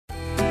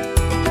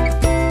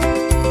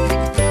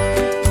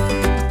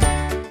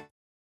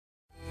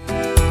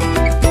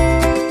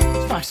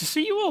Nice to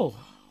see you all.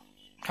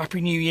 Happy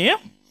New Year.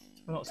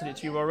 I've not said it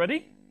to you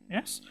already.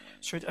 Yes.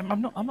 Sorry, I'm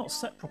not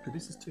set properly.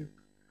 This is too.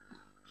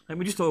 Let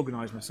me just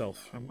organise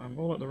myself. I'm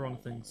all at the wrong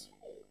things.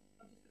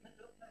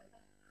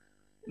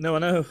 No, I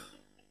know.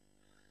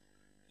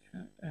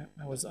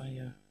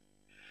 I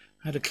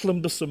had a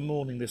cumbersome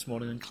morning this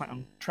morning and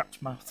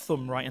trapped my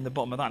thumb right in the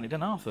bottom of that, and it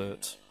didn't half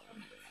hurt.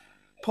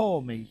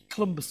 Poor me,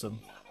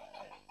 cumbersome.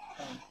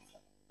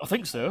 I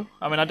think so.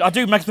 I mean, I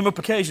do make them up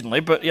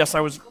occasionally, but yes,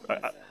 I was.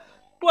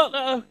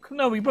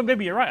 No,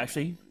 maybe you're right.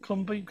 Actually,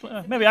 maybe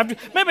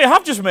I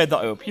have just made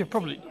that up. You're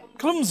probably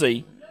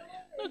clumsy.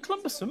 No,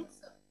 cumbersome.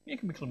 You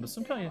can be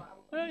cumbersome, can't you?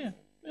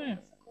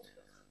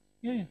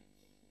 Yeah.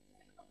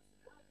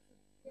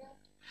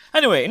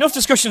 Anyway, enough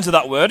discussions of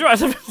that word.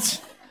 Right?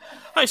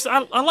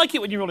 I like it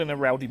when you're all in a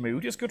rowdy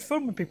mood. It's good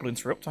fun when people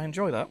interrupt. I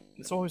enjoy that.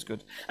 It's always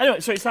good. Anyway,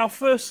 so it's our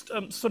first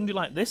Sunday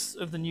like this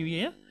of the new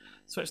year.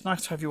 So it's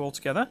nice to have you all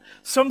together.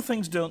 Some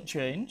things don't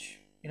change.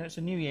 It's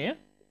a new year,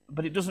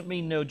 but it doesn't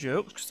mean no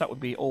jokes, because that would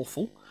be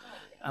awful.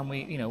 And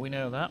we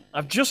know that.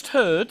 I've just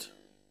heard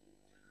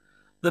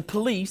the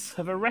police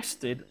have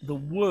arrested the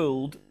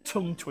world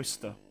tongue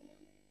twister.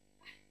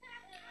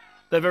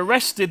 They've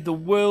arrested the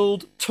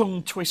world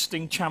tongue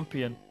twisting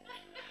champion.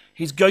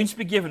 He's going to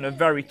be given a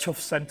very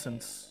tough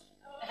sentence.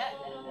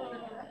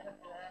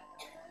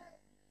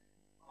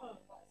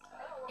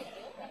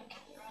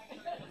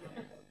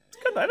 It's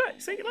good like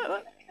that. See, you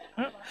like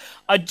that?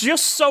 I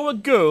just saw a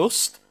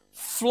ghost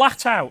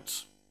flat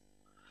out.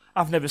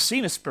 I've never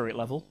seen a spirit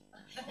level.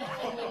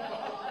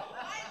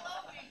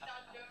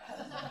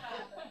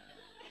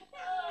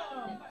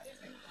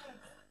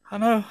 I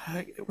know.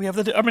 I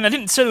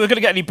didn't say we were going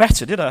to get any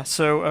better, did I?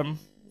 So,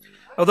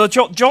 although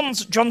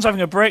John's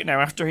having a break now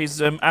after his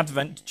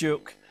Advent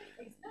joke.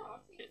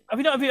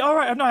 Have you? All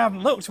right. No, I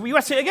haven't looked. Were you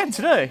at it again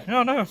today?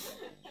 No.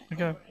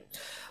 Okay.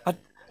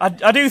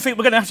 I do think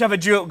we're going to have a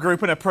joke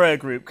group and a prayer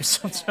group, because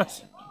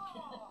sometimes.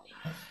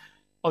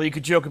 Or you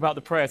could joke about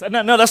the prayers.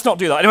 No, let's not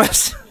do that.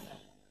 Anyways.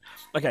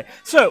 Okay.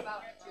 So,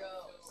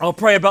 I'll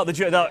pray about the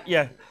joke.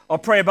 Yeah. I'll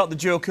pray about the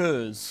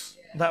jokers.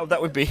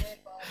 That would be.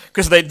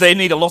 Because they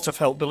need a lot of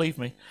help, believe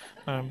me.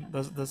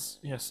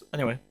 Yes.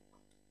 Anyway.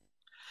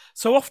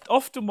 So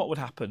often what would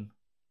happen?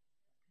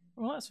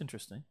 Well, that's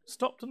interesting.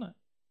 Stopped, didn't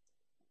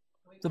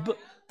it?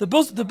 The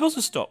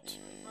buzzer stopped.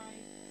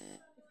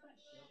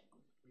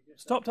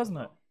 Stopped, hasn't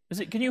it? Is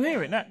it? Can you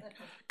hear it now?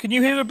 Can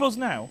you hear a buzz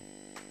now?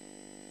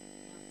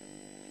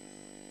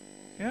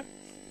 Yeah.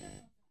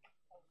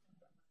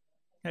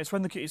 Yeah, it's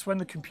when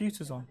the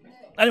computer's on.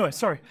 Anyway,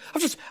 sorry.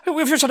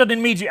 We've just had an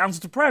immediate answer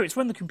to prayer. It's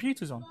when the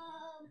computer's on.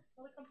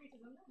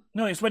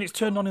 No, it's when it's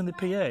turned on in the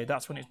PA.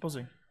 That's when it's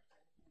buzzing.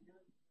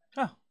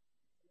 Oh.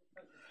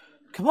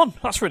 Come on,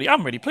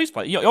 I'm really pleased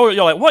by it. You're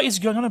like, what is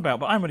going on about?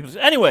 But I'm really pleased.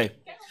 Anyway,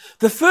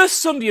 the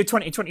first Sunday of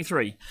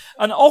 2023,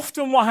 and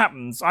often what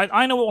happens,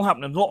 I know what will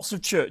happen in lots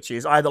of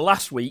churches, either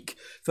last week,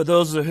 for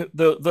those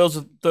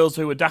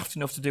who were daft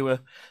enough to do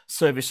a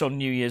service on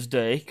New Year's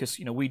Day, because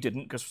we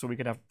didn't, so we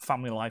could have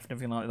family life and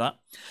everything like that.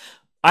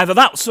 Either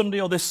that Sunday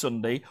or this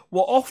Sunday,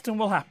 what often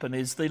will happen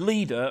is the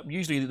leader,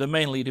 usually the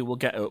main leader, will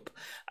get up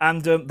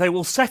and they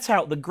will set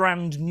out the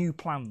grand new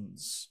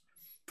plans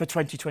for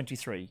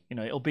 2023.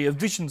 It'll be a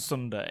Vision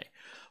Sunday,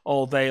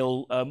 or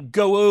they'll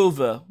go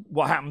over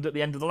what happened at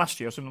the end of the last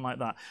year or something like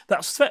that.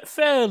 That's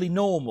fairly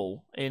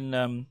normal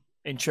in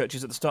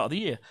churches at the start of the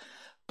year.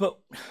 But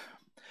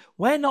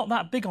we're not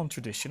that big on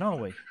tradition, are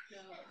we?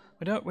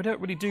 We don't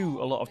really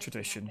do a lot of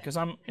tradition, because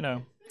I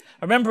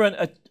remember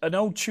an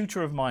old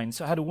tutor of mine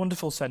had a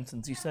wonderful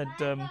sentence. He said,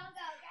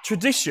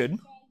 tradition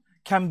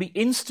can be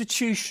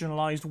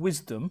institutionalized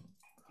wisdom,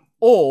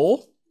 or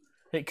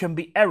it can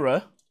be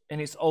error in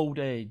its old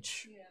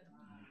age.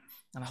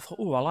 And I thought,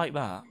 I like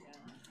that.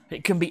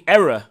 It can be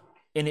error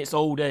in its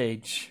old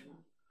age.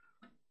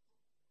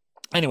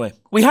 Anyway,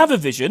 we have a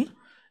vision.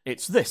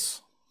 It's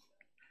this.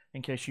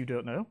 In case you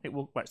don't know,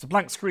 it's a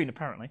blank screen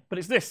apparently, but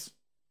it's this.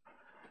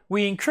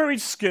 We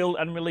encourage skill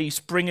and release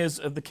bringers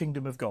of the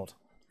kingdom of God.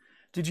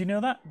 Did you know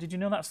that? Did you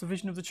know that's the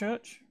vision of the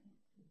church?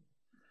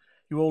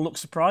 You all look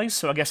surprised,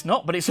 so I guess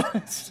not, but it's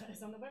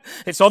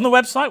on the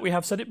website. We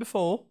have said it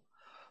before.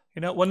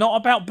 We're not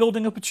about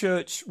building up a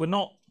church. We're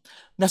not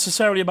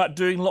necessarily about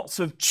doing lots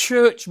of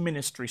church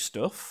ministry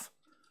stuff.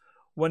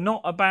 We're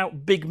not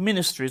about big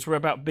ministries. We're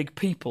about big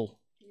people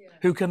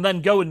who can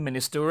then go and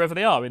minister wherever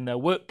they are, in their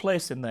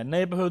workplace, in their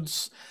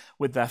neighbourhoods,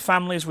 with their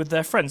families, with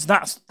their friends.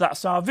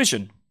 That's our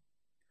vision.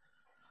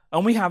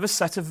 And we have a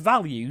set of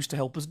values to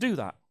help us do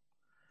that.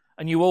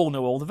 And you all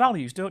know all the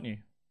values, don't you?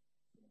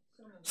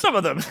 Some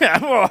of them. Yeah.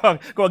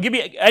 Go on, give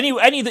me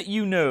any that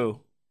you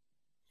know.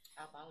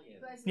 Our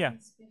values. Yeah.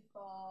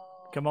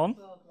 Come on.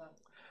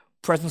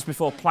 Presence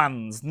before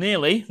plans.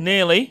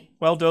 Nearly.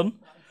 Well done.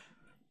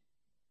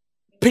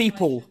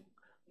 People.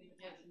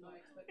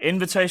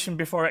 Invitation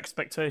before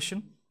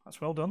expectation.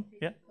 That's well done.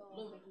 Yeah.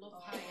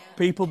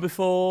 People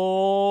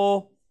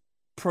before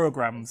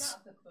programs.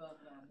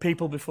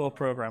 People before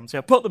programs.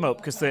 Yeah, put them up,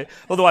 because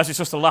otherwise it's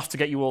just a laugh to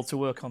get you all to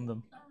work on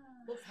them.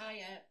 Love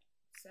higher,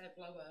 serve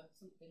lower,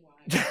 something like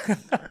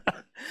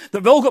that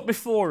we've all got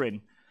before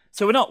him.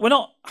 So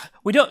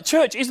we don't.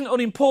 Church isn't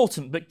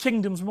unimportant, but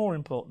kingdom's more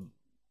important.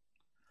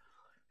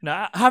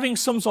 Now, having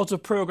some sort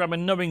of program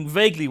and knowing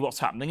vaguely what's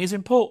happening is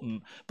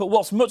important, but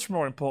what's much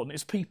more important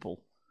is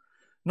people.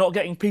 Not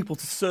getting people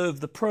to serve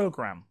the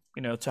program,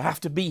 to have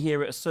to be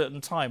here at a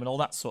certain time and all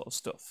that sort of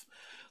stuff.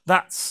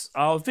 That's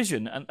our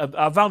vision, and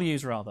our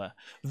values rather.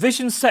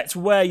 Vision sets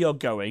where you're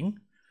going,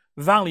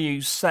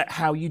 values set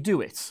how you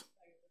do it.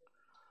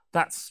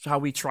 That's how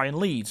we try and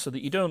lead, so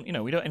that we don't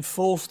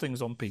enforce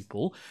things on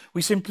people.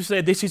 We simply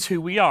say, this is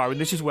who we are and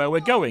this is where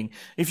we're going.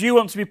 If you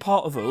want to be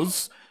part of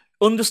us,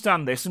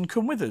 understand this and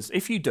come with us.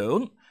 If you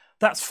don't,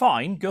 that's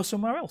fine, go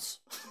somewhere else.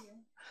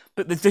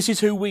 But this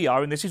is who we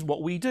are and this is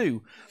what we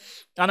do.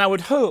 And I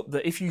would hope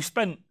that if you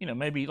spent,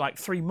 maybe like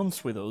 3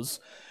 months with us,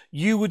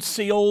 you would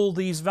see all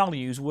these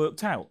values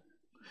worked out.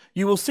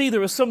 You will see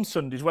there are some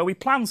Sundays where we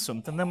plan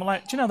something, and then we're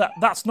like,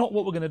 that's not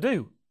what we're going to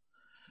do.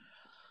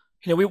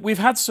 We've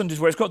had Sundays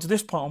where it's got to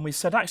this point and we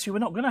said, actually, we're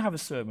not going to have a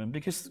sermon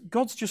because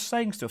God's just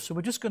saying stuff, so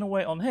we're just going to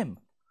wait on him.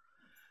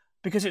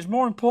 Because it's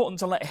more important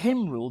to let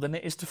him rule than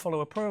it is to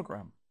follow a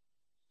program.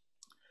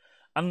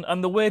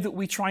 And the way that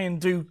we try and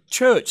do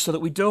church so that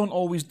we don't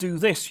always do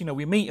this,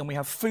 we meet and we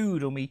have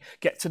food and we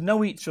get to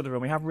know each other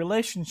and we have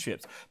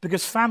relationships,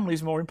 because family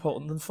is more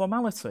important than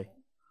formality.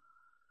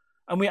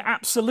 And we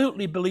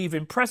absolutely believe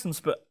in presence,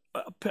 but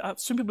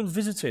some people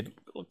visited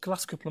the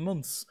last couple of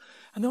months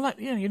and they're like,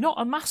 you're not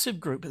a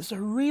massive group, but there's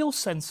a real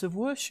sense of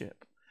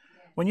worship.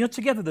 When you're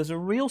together, there's a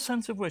real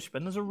sense of worship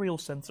and there's a real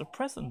sense of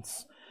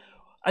presence.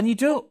 And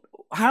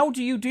how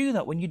do you do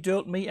that when you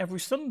don't meet every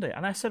Sunday?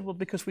 And I said, well,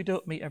 because we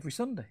don't meet every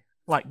Sunday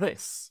like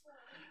this.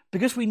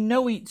 Because we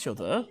know each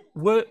other,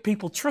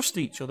 people trust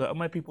each other, and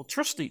when people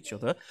trust each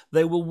other,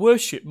 they will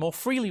worship more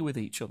freely with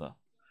each other.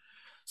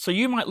 So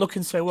you might look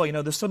and say,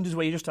 well, the Sundays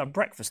where you just have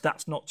breakfast,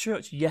 that's not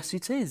church. Yes,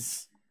 it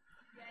is.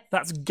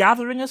 That's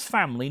gathering as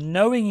family,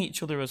 knowing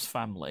each other as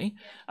family,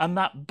 and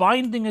that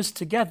binding us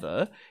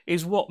together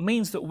is what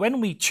means that when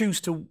we choose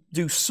to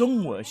do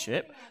sung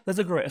worship, there's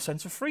a greater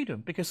sense of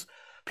freedom, because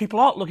people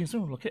aren't looking,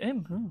 look at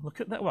him, look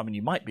at that. Well,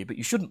 you might be, but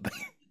you shouldn't be.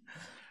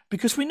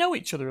 Because we know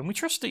each other and we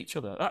trust each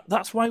other.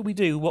 That's why we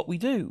do what we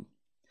do.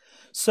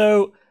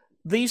 So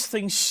these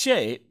things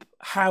shape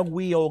how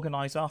we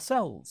organise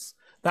ourselves.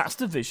 That's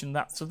the vision,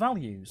 that's the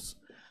values.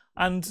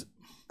 And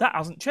that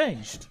hasn't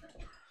changed.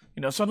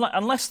 So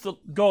unless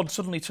God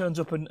suddenly turns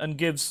up and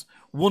gives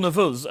one of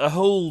us a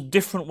whole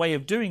different way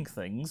of doing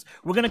things,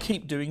 we're going to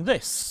keep doing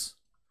this.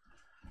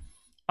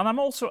 And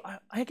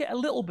I get a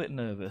little bit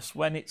nervous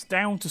when it's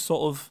down to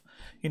sort of,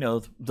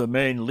 the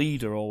main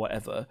leader or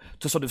whatever,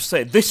 to sort of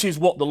say, this is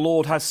what the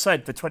Lord has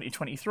said for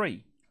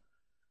 2023.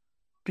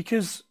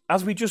 Because,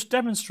 as we just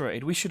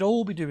demonstrated, we should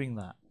all be doing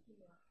that.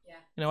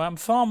 Yeah. I'm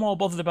far more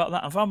bothered about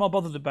that. I'm far more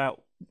bothered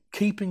about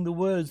keeping the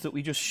words that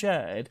we just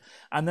shared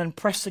and then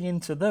pressing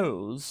into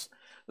those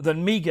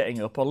than me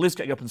getting up or Liz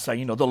getting up and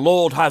saying, the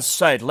Lord has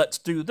said, let's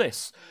do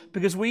this.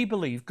 Because we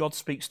believe God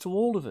speaks to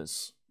all of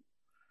us.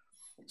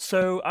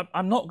 So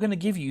I'm not going to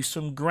give you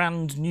some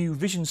grand new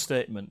vision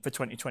statement for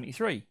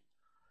 2023.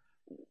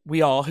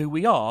 We are who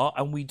we are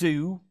and we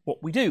do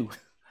what we do.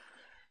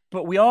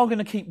 But we are going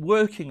to keep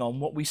working on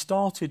what we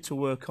started to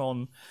work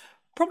on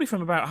probably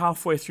from about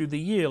halfway through the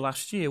year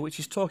last year, which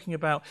is talking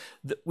about,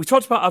 we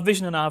talked about our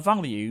vision and our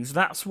values.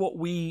 That's what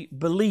we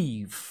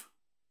believe.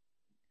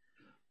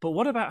 But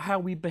what about how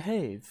we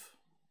behave?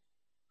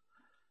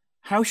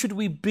 How should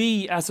we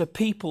be as a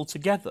people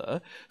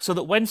together so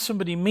that when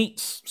somebody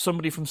meets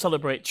somebody from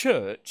Celebrate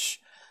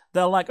Church,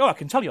 they're like, oh, I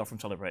can tell you're from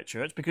Celebrate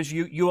Church because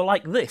you are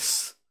like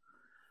this.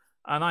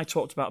 And I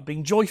talked about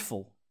being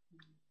joyful,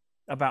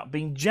 about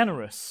being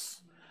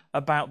generous,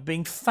 about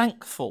being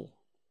thankful,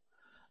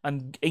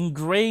 and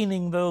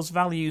ingraining those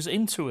values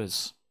into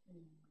us.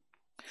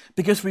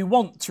 Because we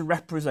want to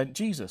represent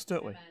Jesus,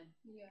 don't we?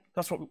 Yeah.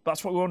 That's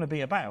what we want to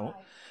be about.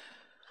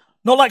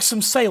 Not like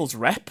some sales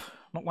rep,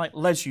 not like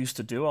Les used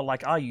to do, or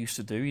like I used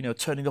to do,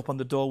 turning up on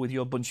the door with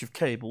your bunch of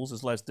cables,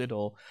 as Les did,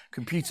 or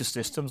computer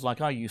systems, like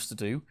I used to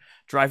do,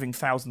 driving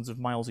thousands of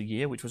miles a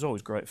year, which was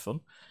always great fun.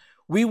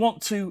 We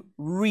want to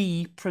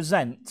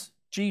represent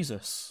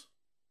Jesus.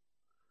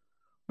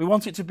 We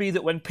want it to be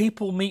that when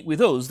people meet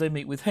with us, they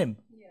meet with him.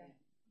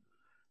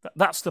 Yeah.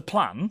 That's the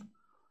plan.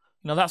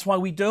 That's why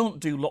we don't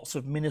do lots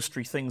of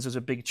ministry things as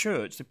a big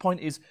church. The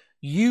point is,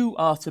 you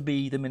are to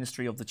be the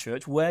ministry of the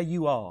church where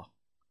you are,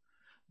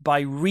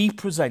 by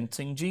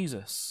representing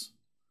Jesus.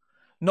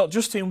 Not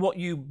just in what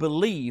you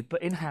believe,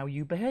 but in how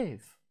you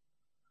behave.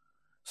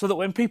 So that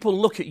when people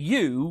look at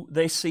you,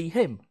 they see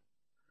him.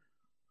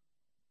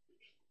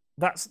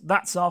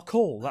 That's our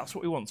call. That's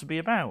what we want to be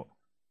about.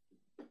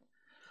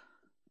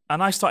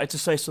 And I started to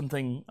say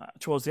something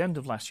towards the end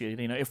of last year.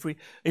 If we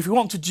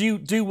want to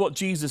do what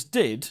Jesus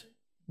did,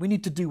 we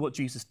need to do what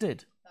Jesus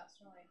did. That's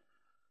right.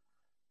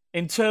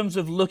 In terms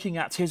of looking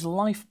at his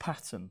life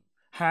pattern,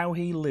 how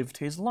he lived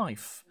his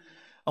life.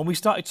 And we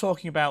started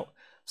talking about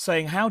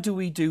saying, how do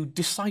we do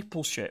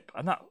discipleship?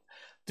 And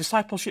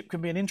discipleship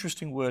can be an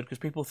interesting word because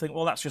people think,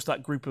 well, that's just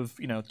that group of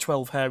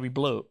 12 hairy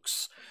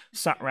blokes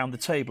sat around the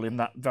table in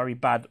that very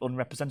bad,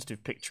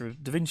 unrepresentative picture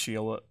of Da Vinci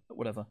or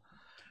whatever.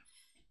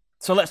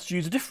 So let's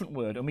use a different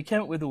word, and we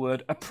came up with the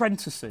word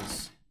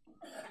apprentices.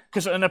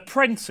 Because an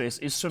apprentice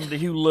is somebody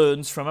who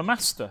learns from a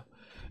master.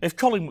 If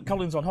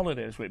Colin's on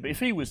holiday this week, but if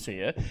he was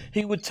here,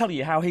 he would tell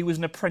you how he was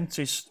an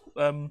apprentice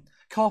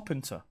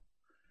carpenter.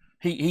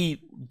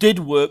 He did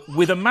work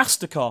with a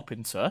master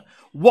carpenter,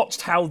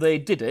 watched how they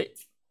did it,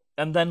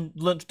 and then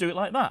learned to do it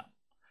like that.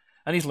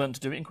 And he's learned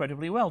to do it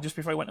incredibly well. Just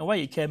before he went away,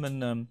 he came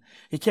and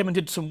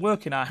did some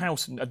work in our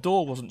house, and a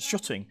door wasn't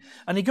shutting.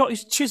 And he got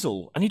his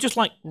chisel, and he just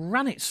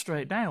ran it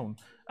straight down,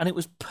 and it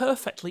was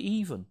perfectly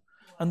even.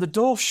 And the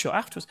door shut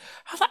afterwards.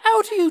 I was like,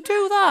 how do you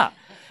do that?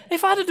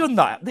 If I'd have done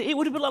that, it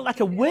would have been like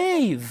a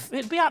wave.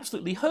 It'd be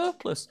absolutely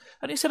hopeless.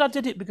 And he said, I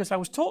did it because I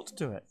was taught to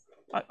do it.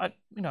 I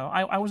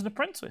was an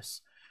apprentice,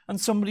 and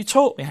somebody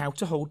taught me how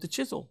to hold the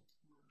chisel.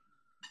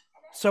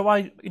 So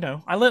I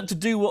learned to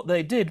do what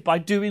they did by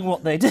doing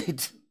what they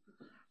did.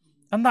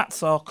 And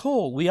that's our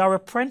call. We are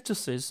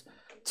apprentices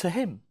to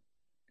him.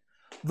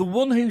 The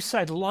one who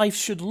said life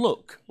should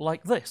look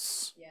like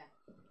this. Yeah.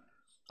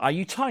 Are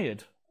you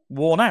tired?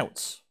 Worn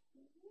out?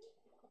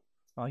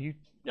 Are you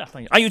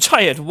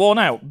tired? Worn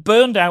out?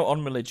 Burned out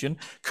on religion?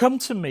 Come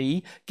to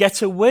me,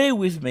 get away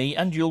with me,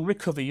 and you'll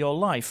recover your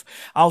life.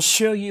 I'll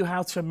show you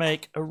how to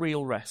make a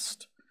real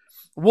rest.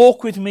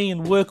 Walk with me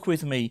and work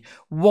with me.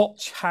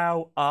 Watch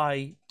how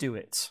I do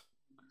it.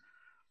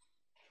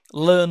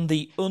 Learn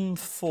the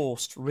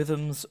unforced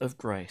rhythms of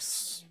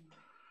grace.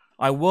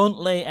 I won't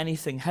lay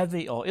anything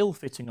heavy or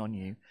ill-fitting on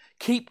you.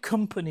 Keep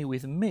company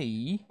with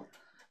me,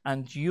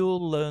 and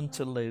you'll learn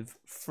to live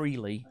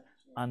freely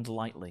and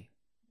lightly.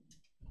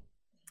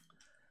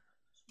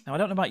 Now, I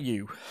don't know about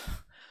you,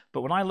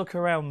 but when I look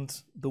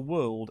around the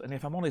world, and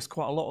if I'm honest,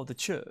 quite a lot of the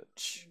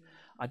church,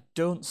 I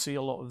don't see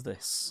a lot of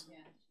this.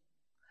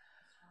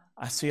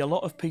 I see a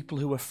lot of people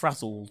who are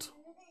frazzled,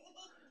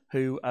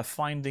 who are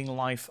finding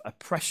life a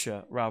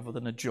pressure rather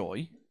than a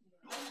joy,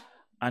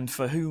 and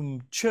for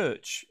whom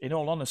church, in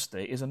all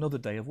honesty, is another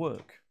day of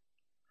work.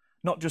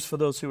 Not just for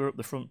those who are up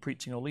the front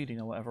preaching or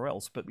leading or whatever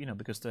else, but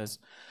because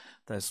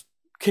there's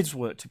kids'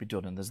 work to be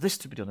done, and there's this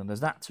to be done, and there's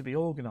that to be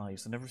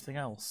organised, and everything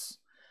else.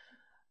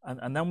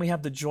 And then we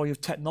have the joy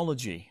of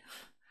technology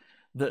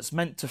that's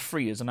meant to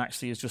free us and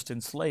actually has just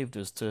enslaved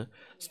us to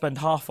spend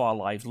half our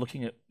lives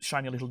looking at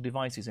shiny little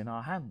devices in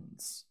our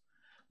hands.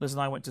 Liz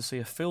and I went to see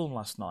a film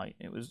last night.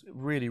 It was a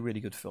really,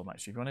 really good film,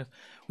 actually.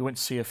 We went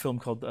to see a film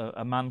called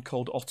A Man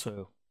Called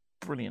Otto.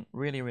 Brilliant.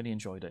 Really, really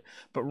enjoyed it.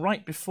 But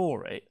right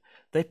before it,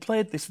 they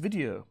played this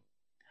video,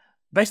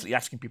 basically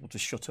asking people to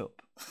shut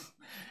up.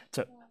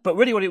 But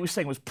really what it was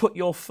saying was, put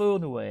your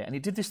phone away. And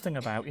it did this thing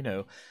about,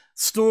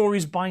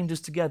 stories bind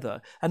us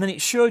together. And then it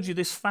showed you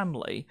this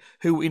family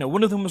who,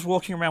 one of them was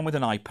walking around with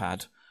an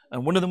iPad,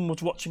 and one of them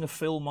was watching a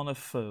film on a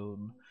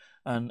phone,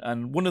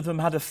 and one of them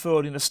had a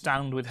phone in a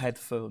stand with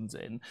headphones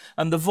in.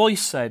 And the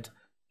voice said,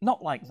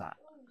 not like that.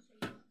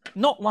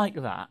 Not like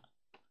that.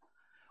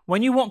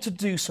 When you want to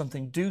do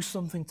something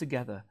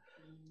together.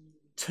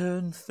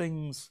 Turn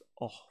things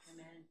off.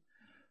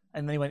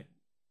 And then he went,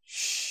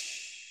 shh.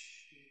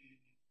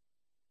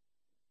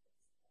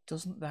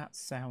 Doesn't that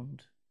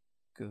sound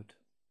good?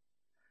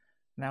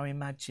 Now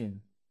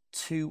imagine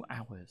 2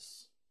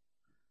 hours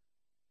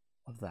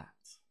of that.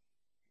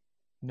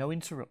 No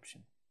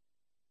interruption.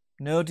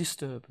 No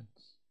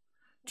disturbance.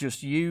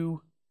 Just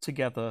you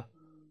together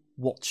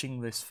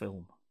watching this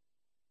film.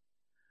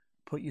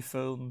 Put your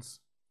phones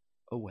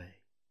away.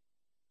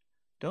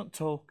 Don't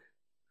talk.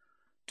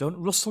 Don't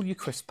rustle your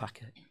crisp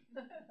packet.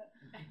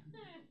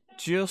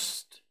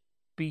 Just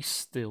be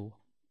still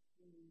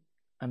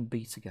and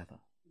be together.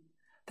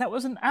 That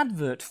was an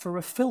advert for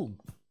a film.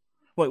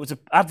 Well, it was an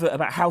advert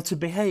about how to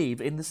behave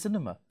in the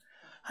cinema.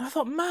 And I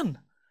thought, man,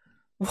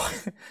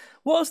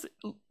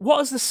 what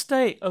has the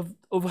state of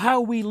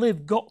how we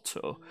live got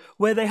to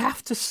where they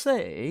have to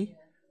say,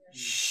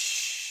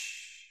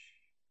 shh,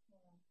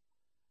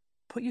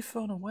 put your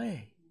phone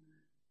away.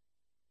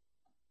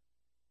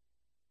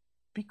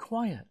 Be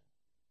quiet.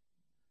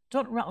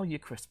 Don't rattle your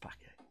crisp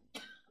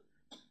packet.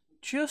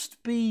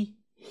 Just be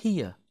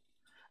here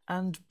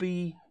and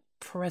be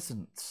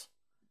present.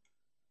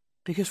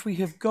 Because we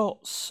have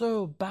got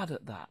so bad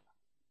at that.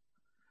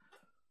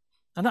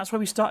 And that's why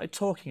we started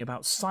talking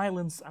about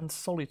silence and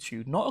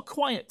solitude. Not a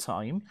quiet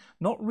time,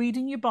 not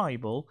reading your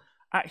Bible,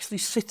 actually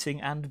sitting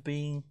and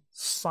being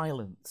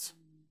silent.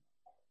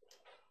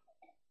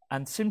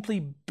 And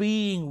simply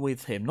being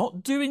with him,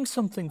 not doing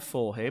something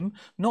for him,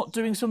 not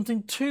doing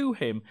something to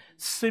him,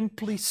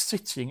 simply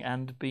sitting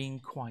and being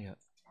quiet.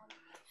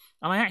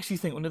 And I actually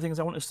think one of the things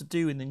I want us to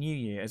do in the new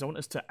year is I want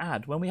us to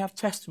add, when we have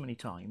testimony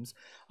times,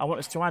 I want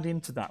us to add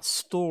into that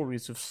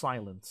stories of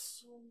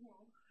silence.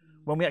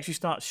 When we actually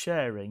start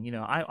sharing,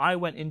 I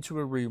went into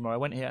a room or I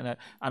went here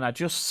and I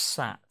just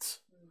sat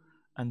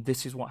and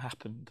this is what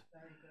happened.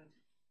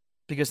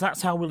 Because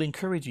that's how we'll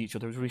encourage each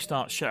other as we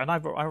start sharing. And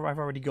I've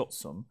already got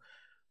some.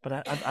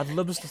 But I'd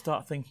love us to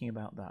start thinking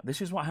about that.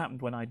 This is what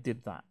happened when I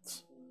did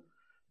that.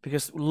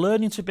 Because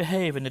learning to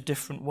behave in a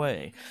different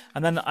way.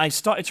 And then I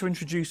started to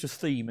introduce a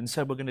theme and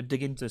said we're going to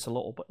dig into this a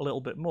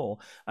little bit more.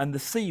 And the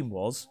theme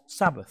was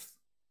Sabbath.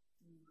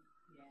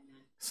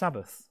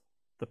 Sabbath.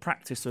 The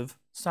practice of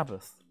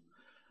Sabbath.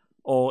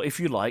 Or, if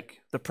you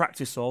like, the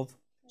practice of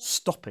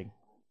stopping.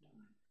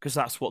 Because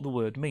that's what the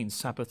word means.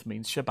 Sabbath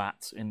means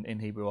Shabbat in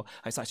Hebrew.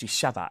 It's actually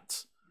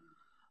Shabbat.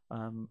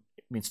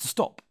 It means to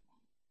stop.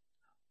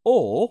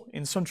 Or,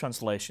 in some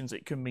translations,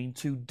 it can mean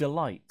to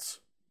delight.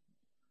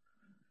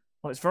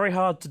 Well, it's very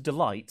hard to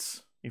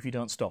delight if you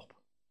don't stop.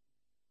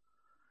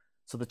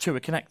 So the two are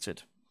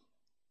connected.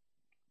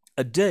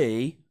 A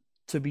day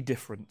to be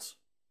different.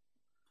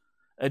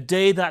 A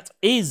day that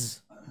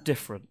is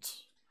different.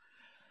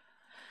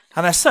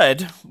 And I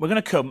said, we're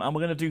going to come and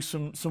we're going to do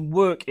some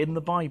work in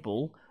the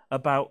Bible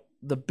about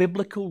the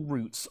biblical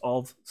roots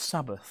of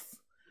Sabbath.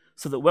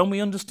 So that when we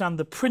understand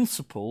the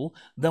principle,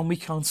 then we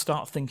can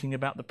start thinking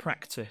about the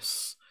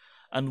practice.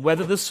 And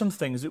whether there's some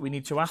things that we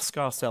need to ask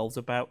ourselves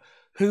about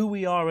who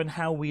we are and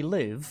how we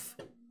live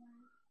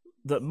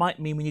that might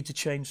mean we need to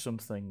change some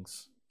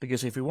things.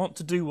 Because if we want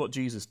to do what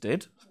Jesus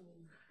did,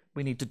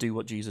 we need to do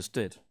what Jesus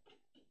did.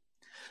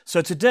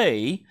 So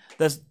today,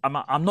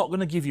 I'm not going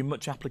to give you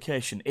much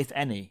application, if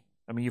any.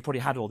 I mean, you've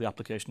probably had all the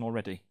application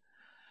already.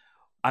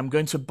 I'm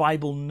going to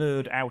Bible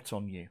nerd out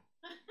on you.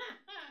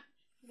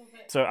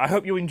 So I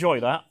hope you enjoy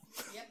that.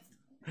 Yep.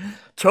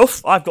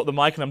 Tough, I've got the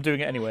mic and I'm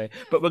doing it anyway.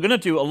 But we're going to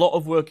do a lot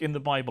of work in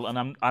the Bible,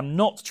 and I'm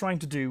not trying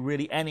to do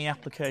really any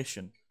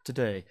application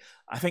today.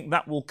 I think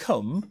that will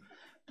come,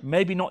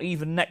 maybe not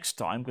even next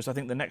time, because I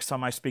think the next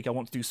time I speak I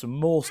want to do some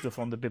more stuff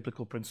on the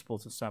biblical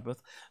principles of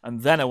Sabbath,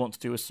 and then I want to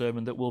do a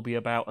sermon that will be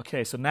about,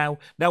 okay, so now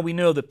we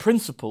know the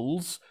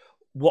principles,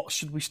 what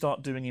should we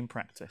start doing in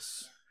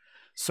practice?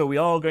 So we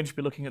are going to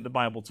be looking at the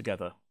Bible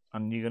together.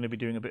 And you're going to be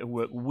doing a bit of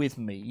work with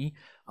me,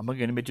 and we're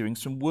going to be doing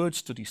some word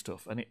study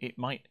stuff. And it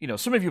might,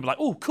 some of you will be like,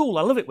 oh, cool,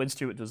 I love it when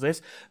Stuart does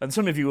this. And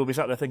some of you will be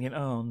sat there thinking,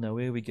 oh, no,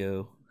 here we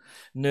go.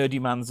 Nerdy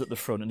man's at the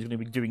front, and he's going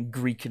to be doing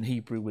Greek and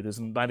Hebrew with us.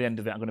 And by the end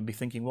of it, I'm going to be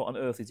thinking, what on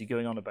earth is he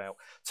going on about?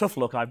 Tough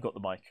luck, I've got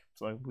the mic,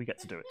 so we get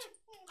to do it.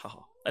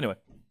 Anyway.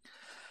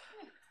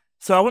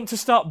 So I want to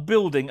start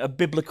building a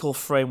biblical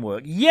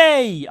framework.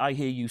 Yay, I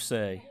hear you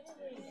say.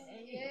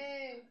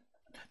 Yay.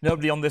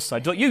 Nobody on this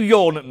side. Don't you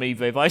yawn at me,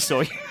 Viv, I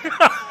saw you.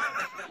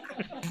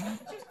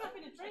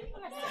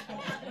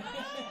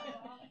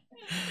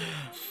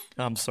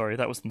 I'm sorry,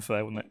 that was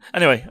unfair, wasn't it?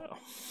 Anyway,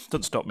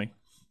 don't stop me.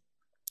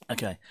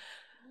 Okay.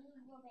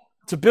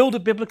 To build a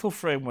biblical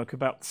framework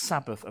about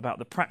Sabbath, about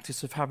the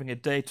practice of having a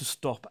day to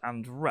stop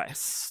and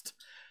rest,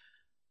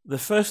 the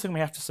first thing we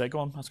have to say, go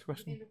on, ask a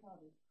question.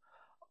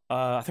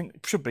 I think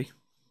it should be.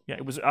 Yeah,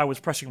 I was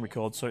pressing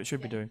record, so it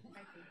should be doing.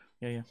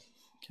 Yeah.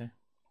 Okay.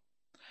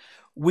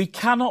 We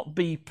cannot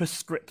be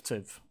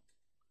prescriptive.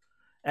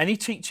 Any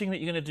teaching that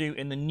you're going to do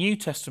in the New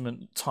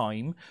Testament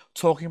time,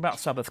 talking about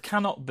Sabbath,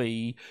 cannot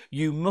be,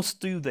 you must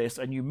do this,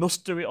 and you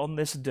must do it on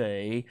this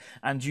day,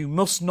 and you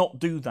must not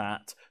do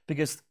that,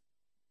 because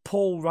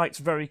Paul writes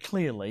very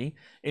clearly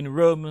in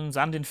Romans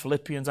and in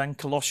Philippians and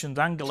Colossians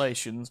and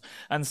Galatians,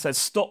 and says,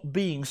 stop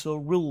being so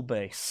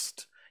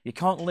rule-based. You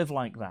can't live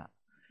like that.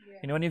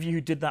 Yeah. Any of you who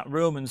did that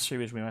Romans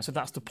series with me, I said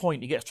that's the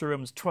point. He gets to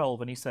Romans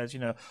 12, and he says,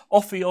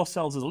 offer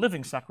yourselves as a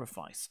living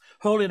sacrifice,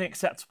 holy and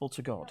acceptable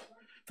to God.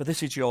 For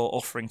this is your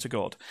offering to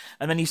God.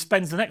 And then he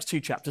spends the next 2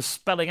 chapters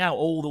spelling out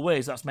all the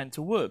ways that's meant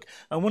to work.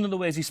 And one of the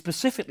ways he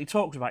specifically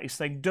talks about is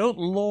saying, don't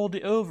lord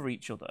it over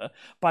each other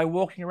by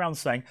walking around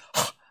saying,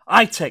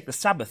 I take the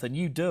Sabbath and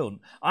you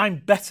don't.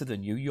 I'm better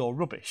than you, you're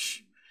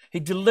rubbish. He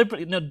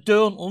deliberately,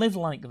 don't live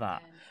like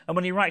that. And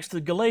when he writes to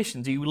the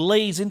Galatians, he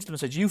lays into them and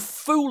says, you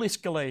foolish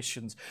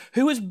Galatians,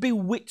 who has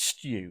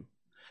bewitched you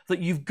that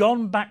you've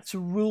gone back to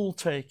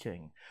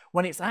rule-taking,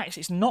 when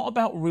it's not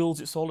about rules,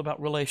 it's all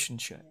about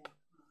relationship.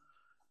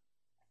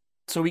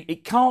 So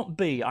it can't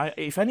be,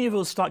 if any of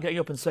us start getting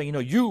up and saying,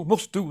 you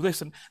must do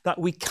this, and that,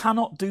 we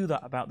cannot do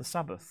that about the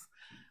Sabbath.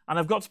 And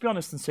I've got to be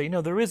honest and say,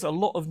 there is a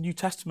lot of New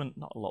Testament,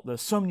 not a lot,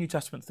 there's some New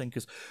Testament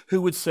thinkers who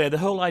would say the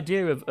whole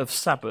idea of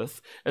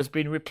Sabbath has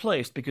been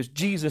replaced because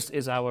Jesus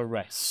is our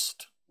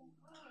rest.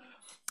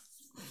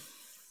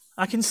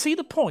 I can see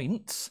the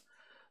point,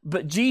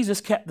 but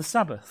Jesus kept the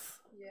Sabbath.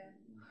 Yeah.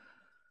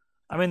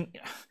 I mean,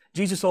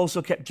 Jesus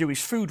also kept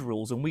Jewish food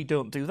rules, and we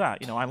don't do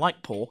that. I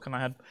like pork, and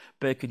I had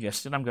bacon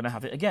yesterday, and I'm going to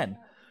have it again.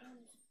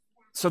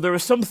 So there are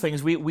some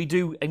things we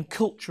do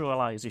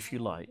enculturalize, if you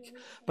like.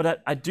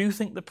 But I do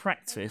think the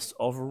practice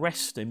of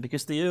resting,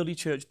 because the early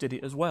church did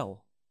it as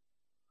well.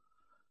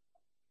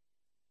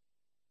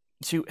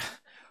 So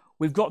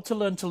we've got to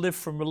learn to live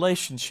from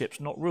relationships,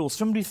 not rules.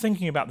 Somebody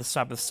thinking about the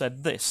Sabbath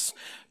said this.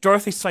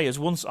 Dorothy Sayers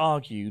once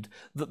argued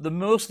that the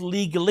most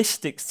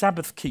legalistic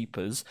Sabbath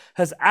keepers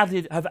have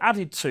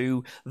added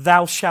to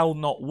thou shalt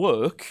not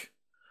work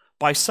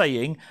by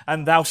saying,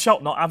 and thou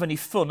shalt not have any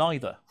fun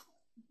either.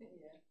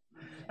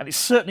 And it's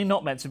certainly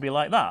not meant to be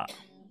like that.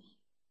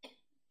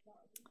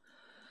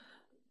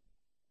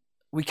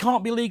 we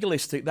can't be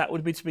legalistic. That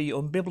would be to be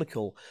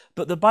unbiblical.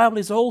 But the Bible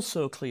is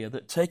also clear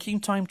that taking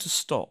time to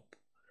stop,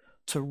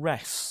 to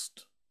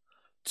rest,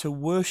 to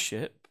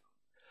worship,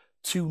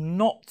 to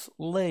not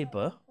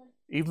labour,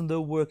 even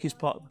though work is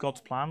part of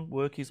God's plan,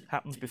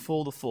 happens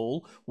before the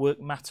fall,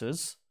 work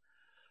matters,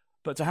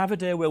 but to have a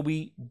day where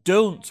we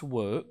don't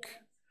work,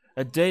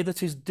 a day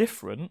that is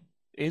different,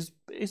 is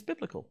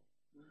biblical.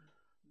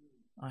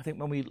 I think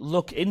when we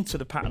look into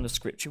the pattern of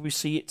Scripture, we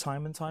see it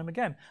time and time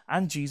again.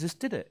 And Jesus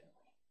did it.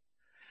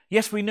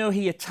 Yes, we know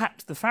he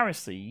attacked the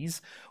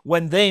Pharisees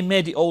when they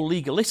made it all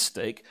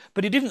legalistic,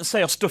 but he didn't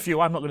say, "Oh, stuff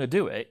you, I'm not going to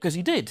do it," because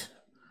he did.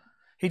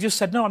 He just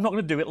said, "No, I'm not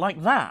going to do it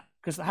like that,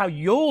 because how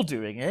you're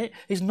doing it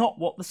is not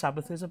what the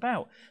Sabbath is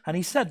about." And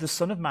he said, the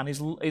Son of Man is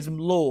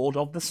Lord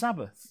of the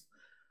Sabbath,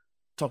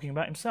 talking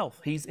about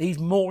himself. He's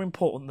more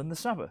important than the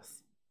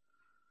Sabbath.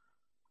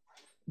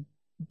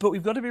 But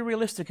we've got to be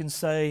realistic and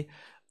say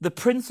the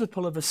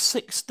principle of a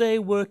 6-day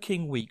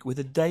working week with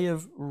a day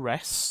of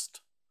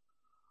rest,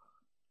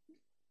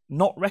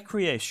 not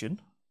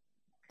recreation,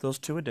 those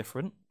two are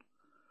different,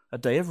 a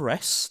day of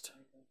rest,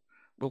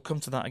 we'll come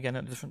to that again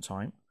at a different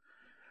time,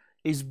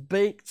 is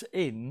baked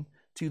in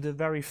to the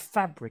very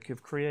fabric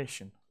of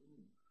creation.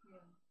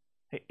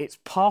 It's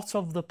part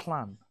of the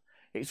plan.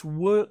 It's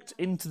worked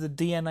into the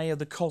DNA of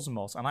the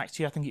cosmos, and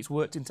actually I think it's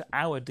worked into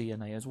our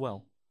DNA as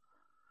well.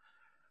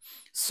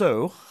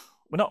 So,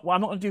 I'm not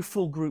going to do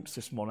full groups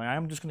this morning. I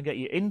am just going to get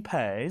you in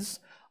pairs.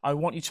 I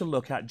want you to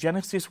look at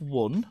Genesis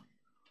 1,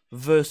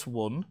 verse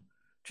 1,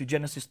 to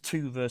Genesis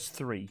 2, verse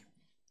 3.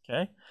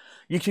 Okay?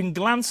 You can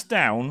glance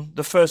down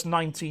the first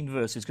 19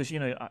 verses, because,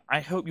 I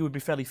hope you would be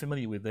fairly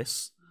familiar with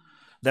this.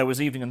 There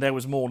was evening and there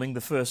was morning,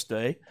 the first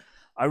day.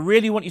 I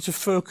really want you to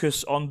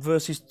focus on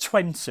verses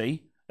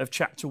 20 of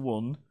chapter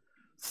 1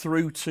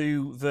 through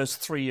to verse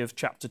 3 of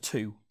chapter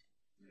 2.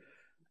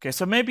 Okay,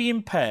 so maybe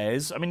in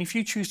pairs. I mean, if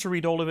you choose to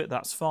read all of it,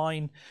 that's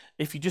fine.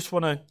 If you just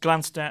want to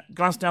glance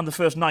down the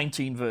first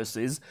 19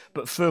 verses,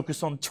 but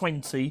focus on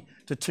 20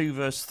 to 2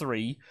 verse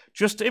 3,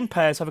 just in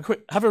pairs,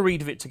 have a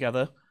read of it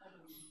together.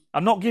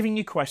 I'm not giving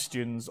you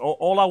questions.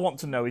 All I want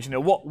to know is,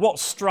 what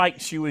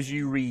strikes you as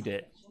you read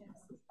it.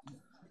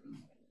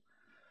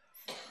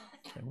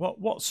 Okay,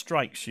 what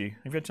strikes you?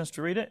 Have you had a chance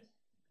to read it?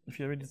 If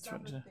you read it,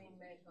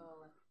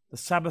 the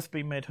Sabbath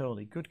being made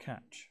holy. Good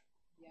catch.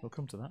 We'll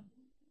come to that.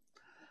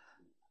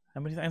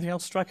 Anything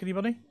else strike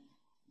anybody?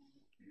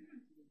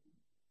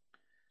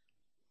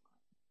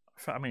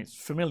 I mean, it's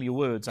familiar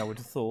words, I would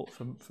have thought,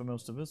 for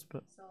most of us,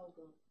 but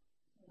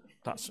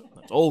that's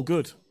all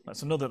good.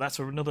 That's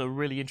another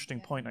really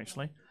interesting point,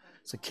 actually.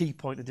 It's a key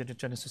point in the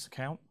Genesis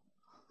account.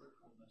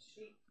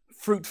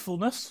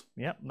 Fruitfulness,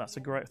 yeah, that's a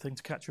great thing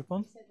to catch up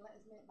on. He said, "Let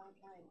us make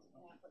mankind,"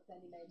 but then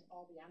he made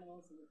all the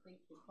animals and the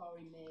things before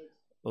he made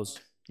us.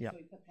 Yeah. So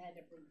he prepared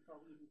everything before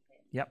we even came.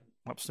 Yep,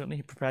 absolutely.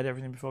 He prepared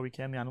everything before we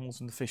came, the animals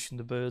and the fish and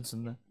the birds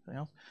and everything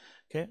else.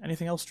 Okay,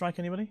 anything else strike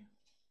anybody?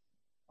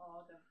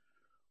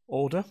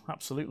 Order,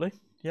 absolutely.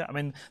 Yeah, I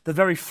mean, the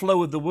very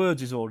flow of the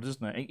words is order,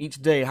 isn't it?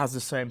 Each day has the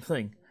same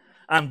thing.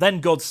 And then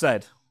God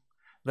said,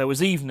 there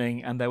was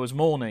evening and there was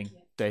morning,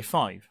 day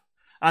 5.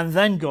 And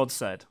then God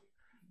said,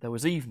 there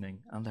was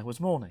evening and there was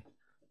morning,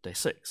 day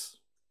 6.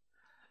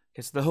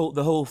 Okay, so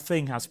the whole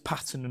thing has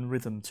pattern and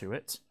rhythm to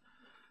it.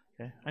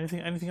 Okay,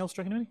 anything else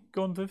strike anybody?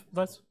 Go on, Viv,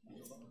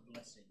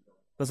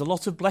 There's a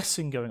lot of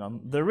blessing going on.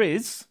 There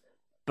is,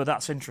 but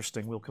that's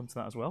interesting. We'll come to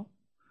that as well.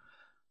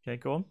 Okay,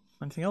 go on.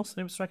 Anything else?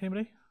 Anything strike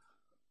anybody?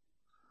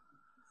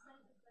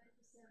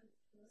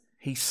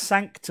 He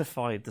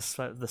sanctified the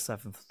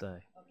 7th day.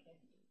 Okay.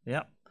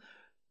 Yep.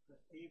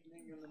 The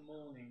evening and the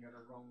morning are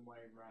the wrong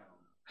way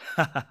round.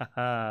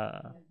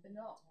 They're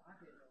not.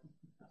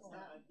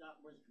 That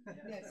was,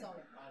 Yeah,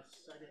 sorry. I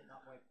said it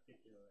that way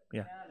particularly.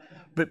 Yeah.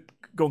 But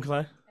go on,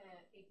 Claire.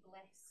 He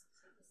blessed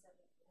the 7th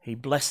day. He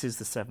blesses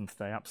the 7th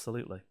day,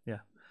 absolutely. Yeah.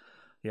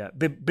 Yeah.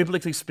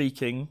 Biblically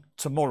speaking,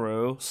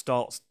 tomorrow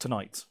starts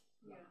tonight.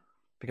 Yeah.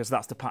 Because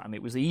that's the pattern.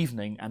 It was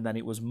evening and then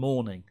it was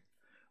morning.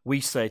 We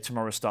say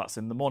tomorrow starts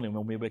in the morning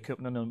when we wake up.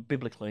 No,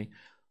 biblically,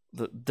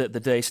 the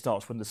day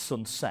starts when the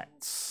sun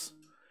sets.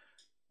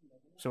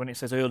 So when it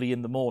says early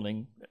in the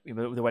morning, they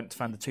went to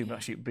find the tomb, but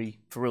actually it would be,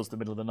 for us, the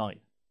middle of the night.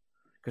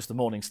 Because the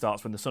morning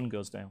starts when the sun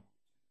goes down.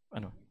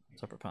 Anyway,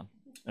 separate pan.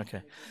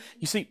 Okay.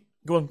 You see,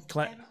 go on,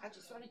 Claire. I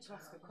just wanted to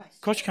ask a question.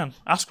 Of course you can.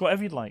 Ask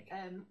whatever you'd like.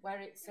 Where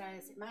it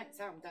says, it might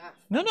sound daft.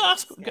 No,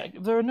 ask.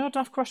 There are no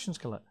daft questions,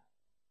 Colette.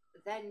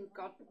 Then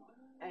God,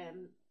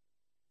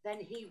 then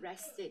he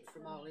rested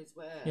from all his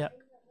work. Yeah.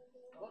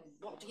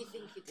 What do you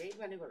think he did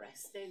when he was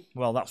resting?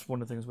 Well, that's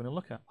one of the things we're going to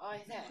look at. Oh,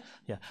 is it?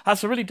 Yeah.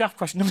 That's a really daft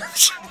question.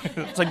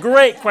 It's a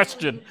great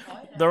question.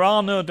 There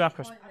are no daft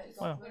questions.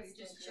 Well, Was he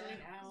just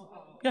chilling out?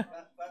 Or... yeah.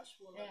 That's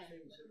one of the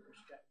things that was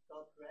kept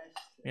God rest.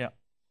 Yeah.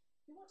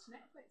 He watched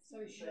Netflix,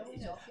 so he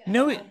showed up.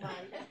 No, it. So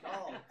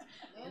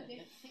the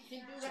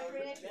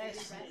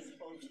rest is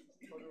supposed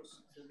for us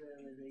to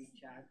really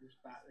recharge us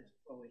batteries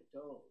before it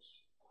does.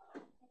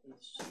 It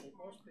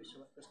must be so,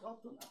 because God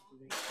doesn't have to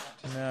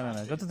recharge.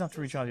 No. God doesn't have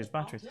to recharge his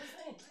batteries.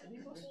 He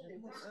must have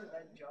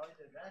enjoyed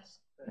the rest.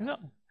 No.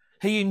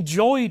 He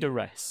enjoyed a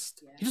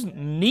rest. He doesn't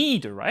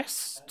need a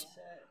rest,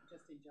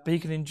 but he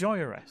can enjoy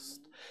a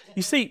rest.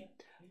 You see,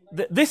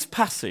 this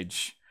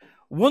passage,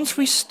 once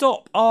we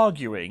stop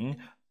arguing,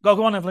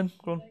 go on, Evelyn,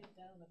 go on.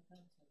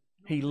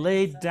 He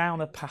laid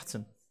down a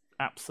pattern.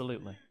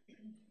 Absolutely.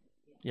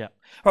 Yeah.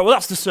 Right, well,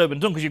 that's the sermon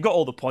done because you've got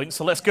all the points,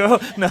 so let's go.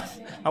 No,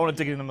 I want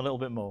to dig in them a little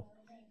bit more.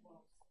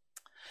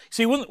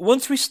 See,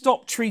 once we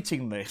stop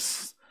treating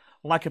this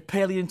like a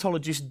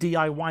paleontologist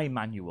DIY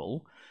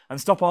manual and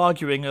stop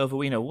arguing over,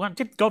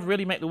 did God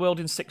really make the world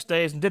in 6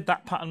 days and did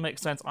that pattern make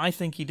sense? I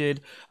think he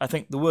did. I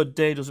think the word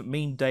day doesn't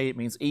mean day, it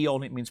means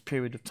eon, it means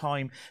period of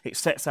time. It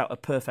sets out a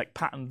perfect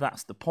pattern,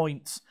 that's the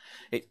point.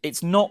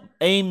 It's not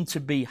aimed to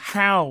be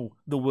how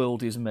the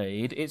world is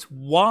made, it's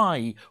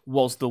why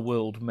was the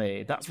world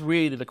made. That's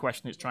really the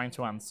question it's trying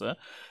to answer.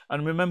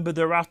 And remember,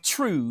 there are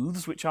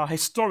truths which are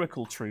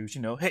historical truths.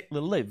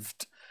 Hitler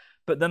lived.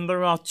 But then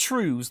there are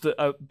truths that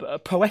are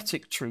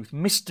poetic truth,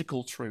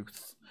 mystical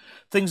truth,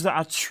 things that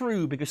are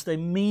true because they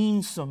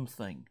mean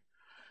something,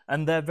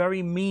 and their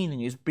very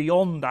meaning is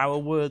beyond our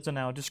words and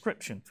our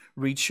description.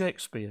 Read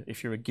Shakespeare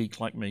if you're a geek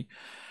like me.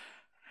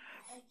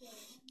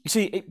 You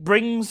see,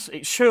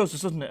 it shows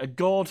us, doesn't it, a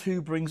God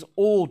who brings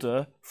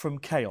order from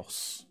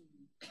chaos,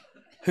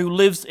 who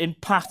lives in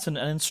pattern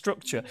and in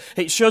structure.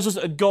 It shows us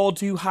a God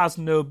who has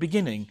no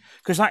beginning.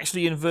 Because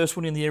actually in verse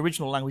 1 in the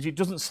original language, it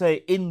doesn't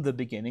say in the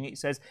beginning, it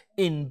says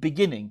in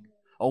beginning.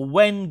 Or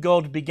when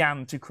God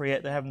began to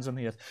create the heavens and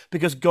the earth.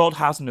 Because God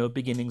has no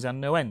beginnings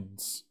and no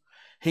ends.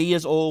 He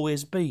has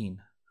always been.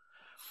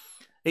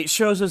 It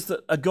shows us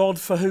that a God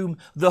for whom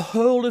the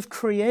whole of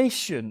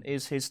creation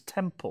is his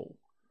temple.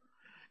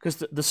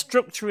 Because the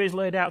structure is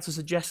laid out to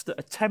suggest that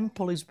a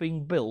temple is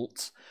being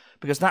built,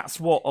 because that's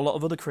what a lot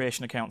of other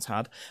creation accounts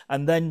had,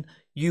 and then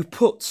you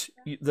put,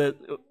 the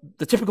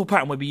typical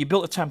pattern would be you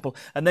built a temple,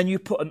 and then you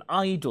put an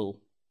idol,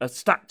 a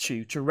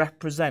statue, to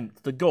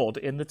represent the God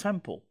in the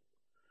temple.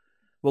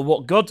 Well,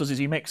 what God does is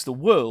he makes the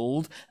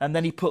world, and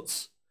then he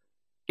puts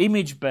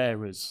image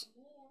bearers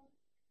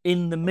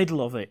in the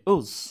middle of it,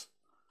 us.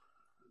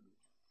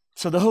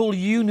 So the whole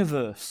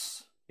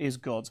universe is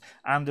God's,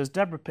 and as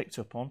Deborah picked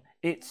up on,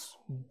 it's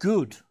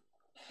good.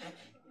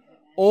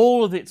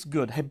 All of it's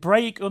good.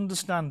 Hebraic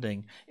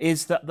understanding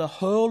is that the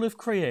whole of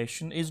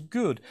creation is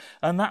good.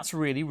 And that's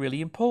really,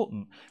 really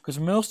important. Because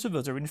most of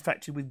us are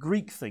infected with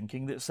Greek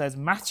thinking that says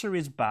matter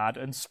is bad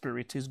and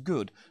spirit is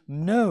good.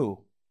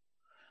 No.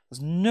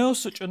 There's no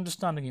such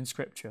understanding in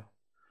Scripture.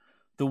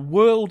 The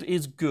world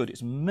is good.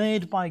 It's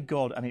made by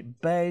God and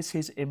it bears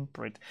his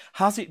imprint.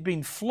 Has it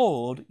been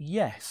flawed?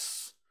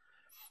 Yes.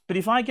 But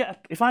if I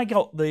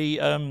got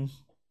the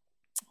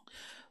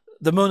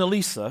Mona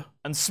Lisa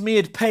and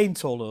smeared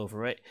paint all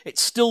over it,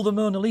 it's still the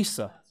Mona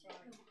Lisa.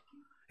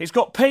 It's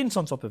got paint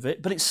on top of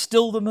it, but it's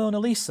still the Mona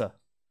Lisa.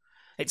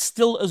 It's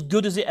still as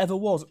good as it ever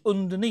was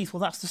underneath.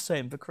 Well, that's the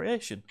same for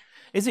creation.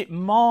 Is it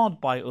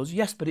marred by us?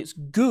 Yes, but it's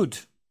good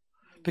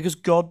because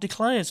God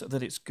declares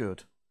that it's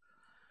good.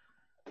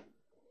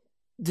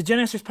 The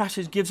Genesis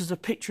passage gives us a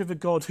picture of a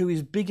God who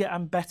is bigger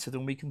and better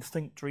than we can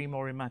think, dream,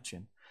 or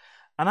imagine.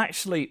 And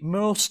actually,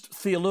 most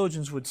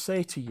theologians would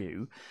say to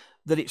you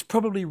that it's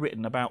probably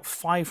written about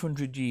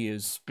 500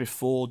 years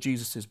before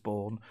Jesus is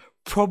born,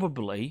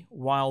 probably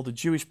while the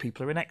Jewish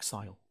people are in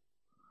exile.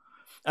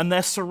 And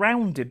they're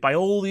surrounded by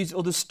all these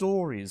other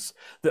stories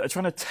that are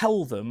trying to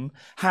tell them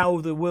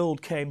how the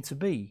world came to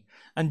be.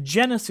 And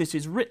Genesis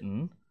is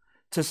written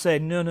to say,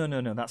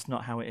 no, that's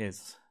not how it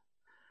is.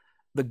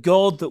 The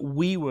God that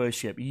we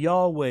worship,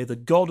 Yahweh, the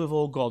God of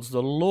all gods,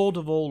 the Lord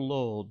of all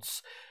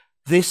lords,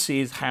 this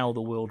is how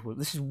the world was.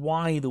 This is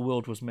why the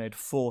world was made,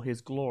 for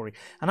his glory.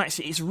 And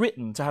actually, it's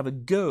written to have a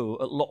go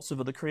at lots of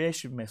other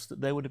creation myths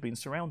that they would have been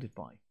surrounded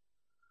by.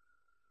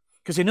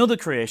 Because in other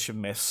creation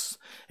myths,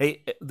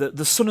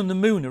 the sun and the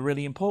moon are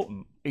really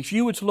important. If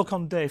you were to look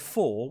on day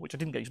 4, which I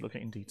didn't get you to look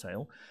at in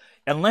detail,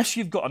 unless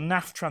you've got a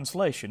naff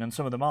translation, and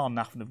some of them are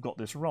naff and have got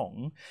this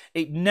wrong,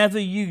 it never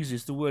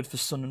uses the word for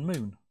sun and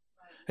moon.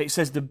 It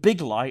says the big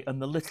light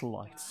and the little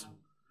light.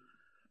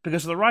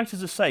 Because the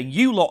writers are saying,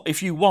 you lot,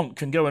 if you want,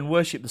 can go and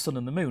worship the sun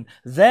and the moon.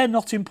 They're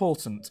not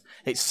important.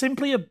 It's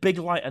simply a big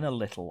light and a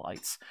little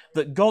light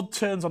that God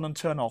turns on and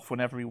turns off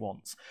whenever he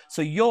wants.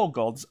 So your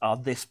gods are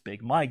this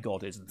big. My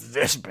God is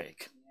this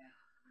big.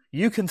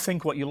 You can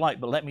think what you like,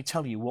 but let me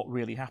tell you what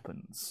really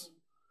happens.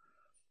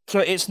 So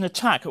it's an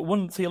attack.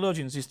 One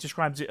theologian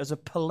describes it as a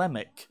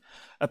polemic.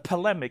 A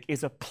polemic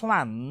is a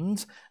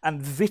planned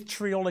and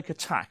vitriolic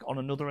attack on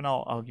another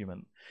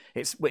argument.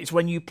 It's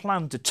when you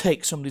plan to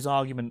take somebody's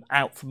argument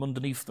out from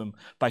underneath them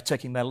by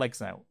taking their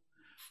legs out.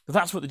 But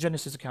that's what the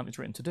Genesis account is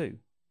written to do.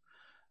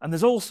 And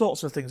there's all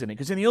sorts of things in it,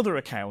 because in the other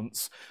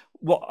accounts,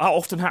 what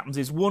often happens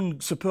is one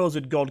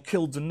supposed God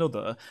kills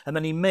another, and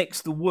then he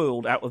makes the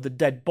world out of the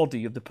dead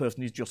body of the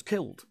person he's just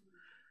killed.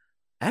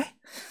 Eh?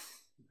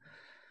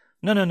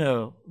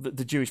 No.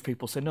 The Jewish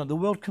people say, no, the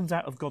world comes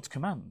out of God's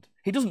command.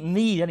 He doesn't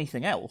need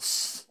anything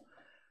else.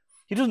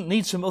 He doesn't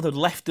need some other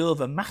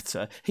leftover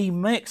matter. He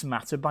makes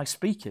matter by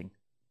speaking.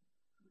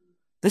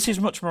 This is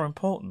much more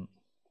important.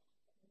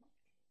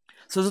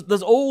 So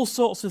there's all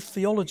sorts of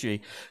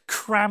theology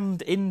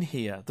crammed in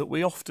here that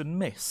we often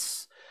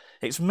miss.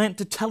 It's meant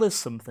to tell us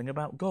something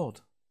about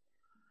God.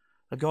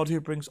 A God who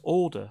brings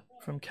order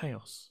from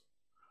chaos.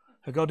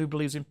 A God who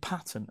believes in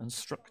pattern and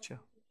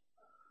structure.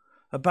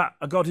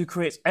 A God who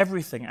creates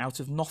everything out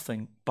of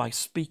nothing by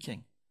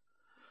speaking.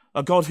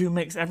 A God who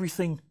makes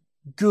everything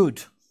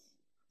good,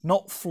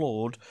 not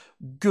flawed,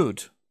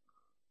 good.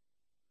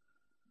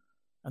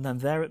 And then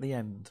there at the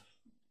end,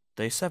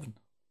 day 7.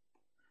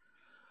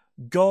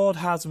 God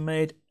has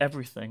made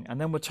everything.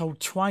 And then we're told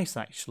twice,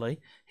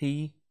 actually,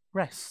 he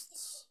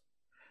rests.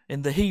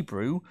 In the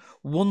Hebrew,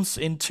 once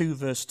in 2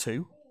 verse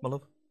 2, my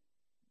love,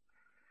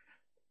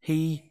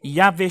 he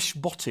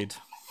yavish botted,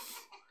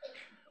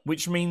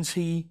 which means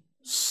he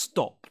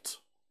stopped.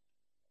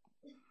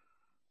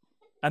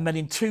 And then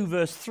in 2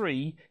 verse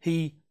 3,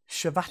 he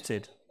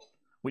shabbated,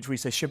 which we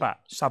say Shabbat,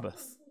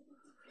 Sabbath.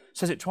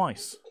 Says it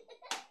twice.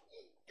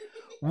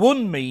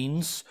 One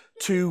means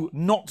to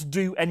not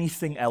do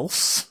anything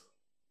else.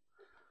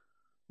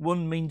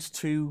 One means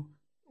to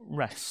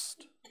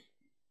rest.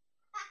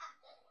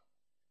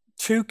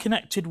 2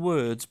 connected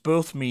words,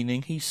 both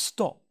meaning he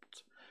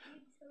stopped.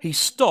 He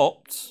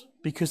stopped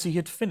because he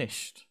had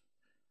finished.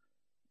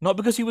 Not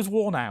because he was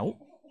worn out,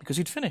 because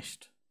he'd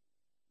finished.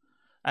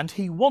 And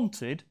he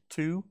wanted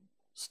to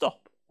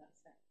stop.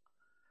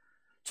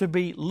 To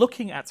be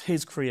looking at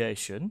his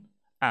creation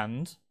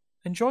and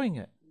enjoying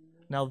it.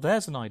 Now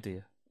there's an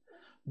idea.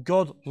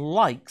 God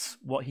likes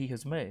what he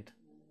has made.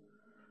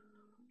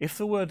 If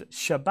the word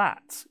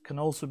Shabbat can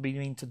also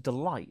mean to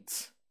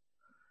delight,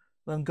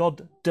 then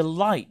God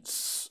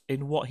delights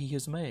in what he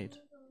has made.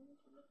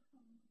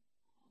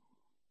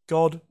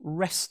 God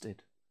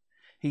rested.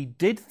 He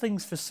did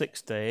things for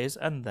 6 days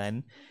and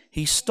then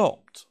he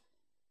stopped.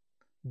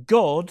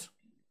 God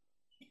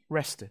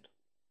rested.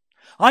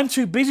 I'm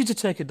too busy to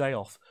take a day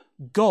off.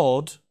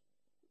 God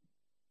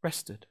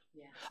rested.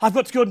 I've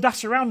got to go and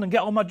dash around and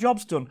get all my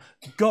jobs done.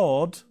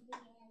 God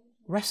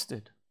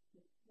rested.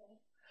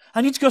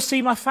 I need to go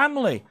see my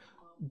family.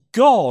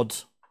 God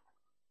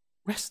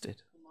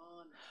rested.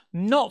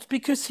 Not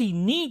because he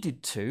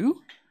needed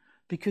to,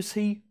 because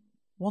he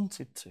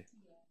wanted to.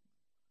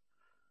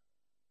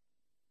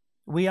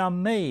 We are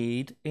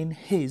made in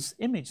his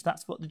image.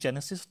 That's what the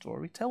Genesis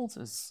story tells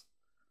us.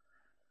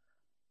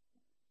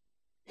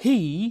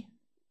 He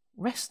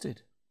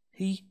rested.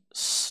 He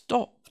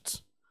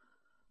stopped.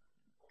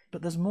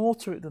 But there's more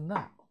to it than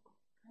that.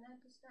 Can I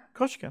just ask? Of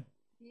course you can.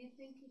 Do you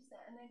think he set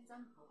an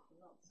example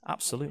for lots?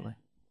 Absolutely.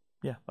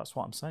 Yeah, that's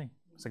what I'm saying.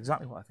 That's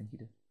exactly what I think he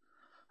did.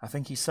 I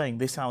think he's saying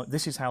this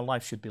is how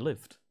life should be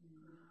lived.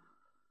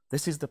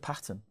 This is the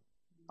pattern.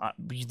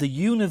 The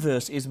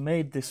universe is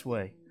made this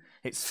way.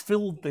 It's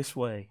filled this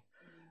way.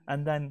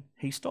 And then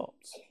he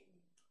stops.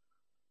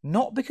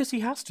 Not because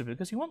he has to,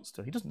 because he wants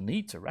to. He doesn't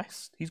need to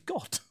rest. He's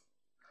God.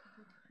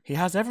 He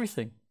has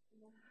everything.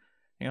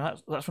 You know,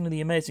 that's one of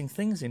the amazing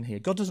things in here.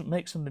 God doesn't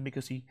make something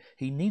because he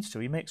needs to.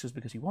 He makes us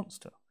because he wants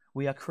to.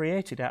 We are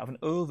created out of an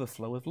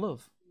overflow of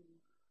love.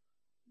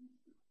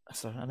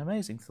 That's an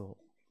amazing thought.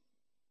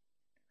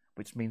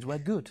 Which means we're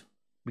good.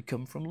 We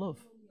come from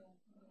love.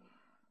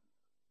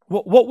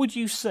 What would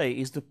you say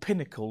is the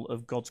pinnacle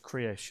of God's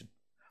creation?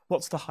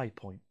 What's the high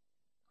point?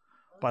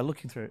 By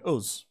looking through it,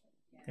 us.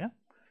 Yeah?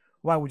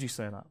 Why would you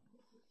say that?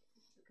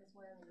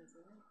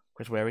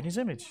 Because we're in his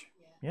image.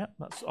 Yeah,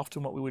 that's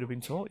often what we would have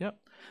been taught. Yeah.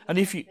 And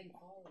if he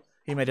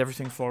made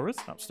everything for us,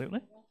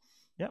 absolutely.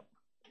 Yeah.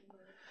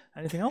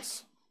 Anything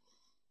else?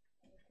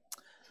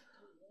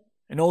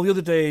 In all the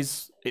other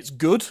days, it's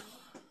good.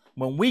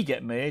 When we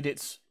get made,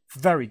 it's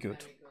very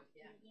good.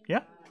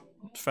 Yeah?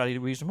 It's fairly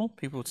reasonable,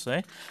 people would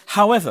say.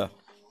 However,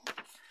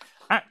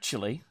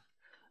 actually,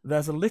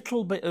 there's a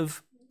little bit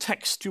of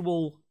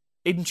textual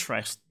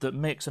interest that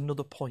makes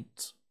another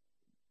point.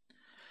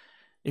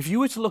 If you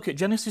were to look at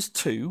Genesis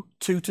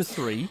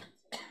 2:2-3,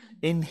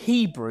 in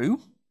Hebrew,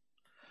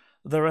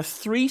 there are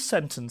 3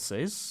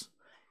 sentences,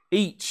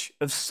 each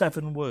of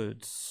 7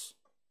 words.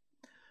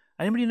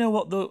 Anybody know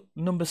what the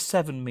number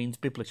 7 means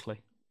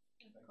biblically?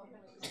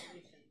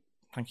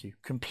 Thank you.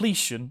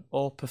 Completion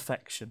or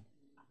perfection.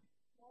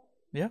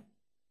 Yeah?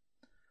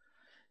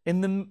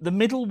 In the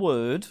middle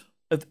word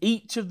of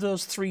each of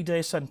those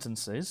 3-day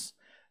sentences,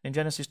 in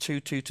Genesis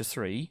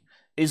 2:2-3,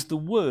 is the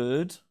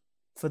word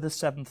for the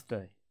 7th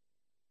day.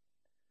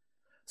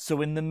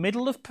 So in the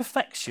middle of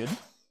perfection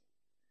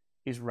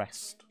is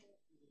rest.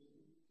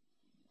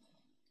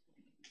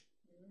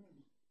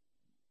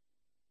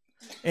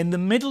 In the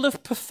middle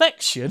of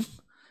perfection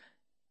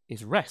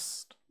is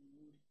rest.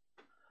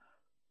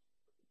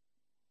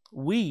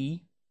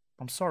 We,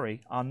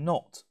 are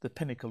not the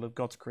pinnacle of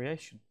God's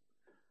creation.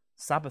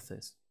 Sabbath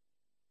is.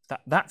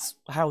 That's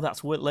how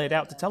that's laid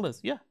out to tell us.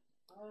 Yeah.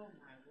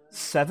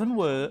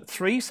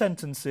 3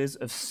 sentences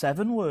of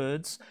 7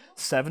 words.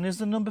 7 is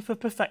the number for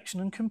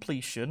perfection and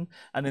completion.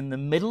 And in the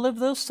middle of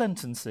those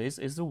sentences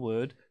is the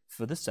word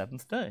for the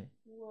 7th day.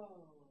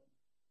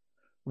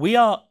 We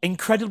are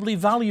incredibly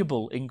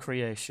valuable in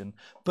creation,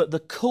 but the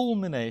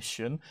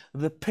culmination,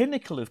 the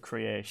pinnacle of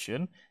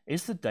creation,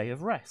 is the day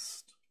of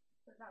rest.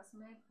 But that's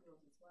made for us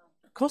as well.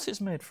 Of course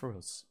it's made for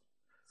us.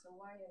 So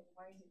why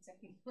is it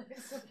taking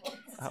place of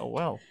us? Oh,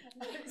 well.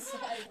 It's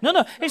like-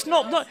 No,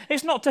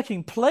 it's not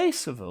taking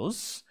place of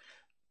us.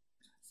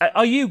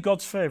 Are you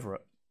God's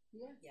favourite?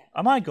 Yeah.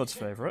 Am I God's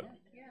favourite?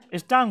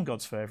 Is Dan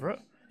God's favourite?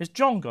 Is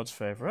John God's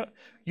favourite?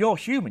 You're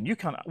human.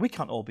 We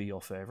can't all be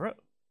your favourite,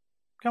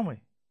 can we?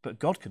 But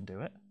God can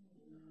do it.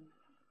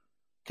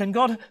 Can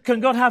God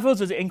have us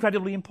as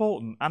incredibly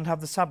important and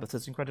have the Sabbath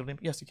as incredibly?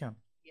 Yes, He can.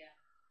 Yeah,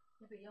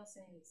 but you're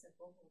saying it's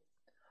above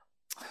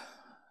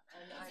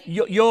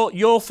us.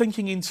 You're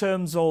thinking in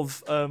terms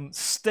of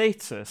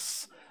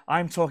status.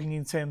 I'm talking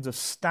in terms of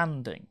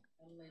standing.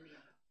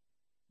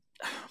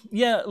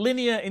 Yeah,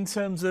 linear in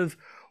terms of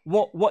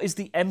what is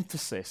the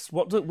emphasis?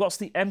 What's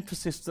the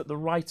emphasis that the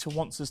writer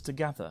wants us to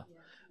gather?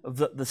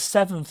 That the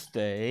seventh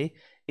day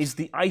is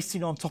the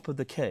icing on top of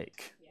the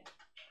cake.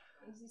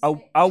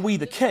 Are we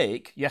the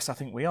cake? Yes, I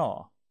think we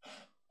are.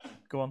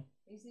 Go on.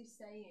 Is he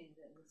saying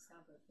that the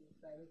Sabbath is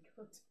very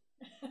good?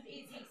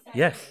 Is he saying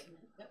Yes.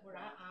 that we're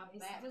at our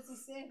best? Does he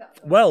say that?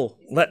 Well,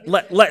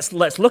 let's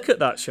look at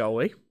that, shall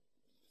we?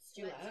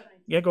 Stuart,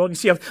 Yeah, go on. You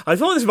see, I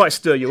thought this might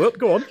stir you up.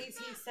 Go on. is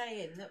he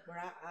saying that we're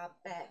at our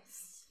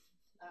best?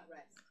 At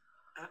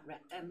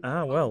rest.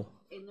 Ah, well.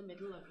 In the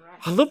middle of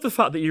rest. I love the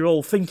fact that you're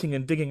all thinking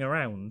and digging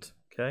around.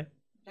 Okay.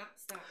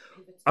 That's that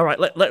pivotal. All right.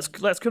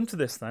 Let's come to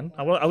this then.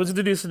 I was going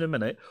to do this in a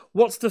minute.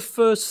 What's the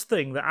first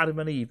thing that Adam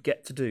and Eve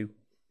get to do?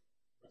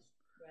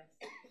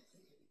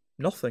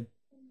 Nothing.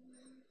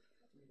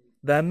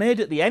 They're made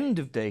at the end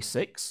of day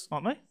 6,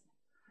 aren't they?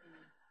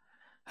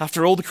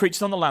 After all the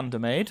creatures on the land are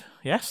made,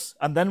 yes,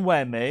 and then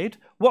we're made.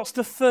 What's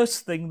the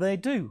first thing they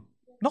do?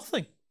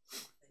 Nothing.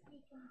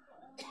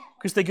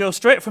 Because they go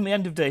straight from the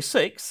end of day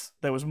 6,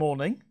 there was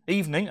morning,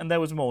 evening, and there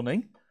was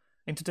morning,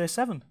 into day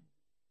 7.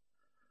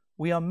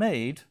 We are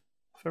made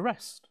for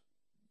rest.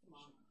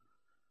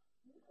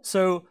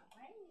 So,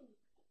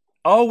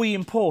 are we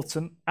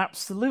important?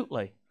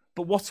 Absolutely.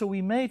 But what are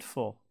we made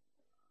for?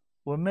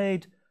 We're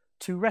made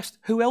to rest.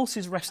 Who else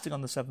is resting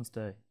on the 7th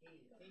day?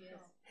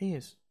 He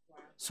is.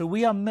 So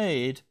we are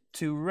made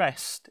to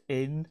rest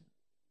in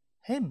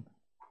Him.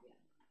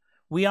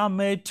 We are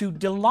made to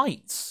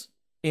delight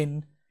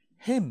in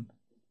Him.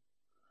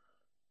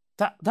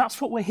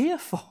 That's what we're here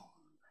for.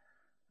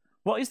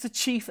 What is the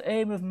chief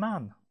aim of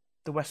man?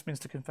 The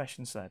Westminster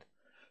Confession said.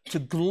 To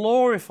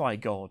glorify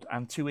God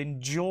and to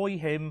enjoy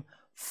Him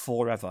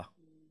forever.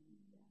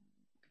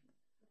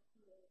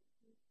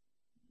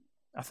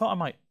 I thought I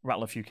might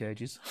rattle a few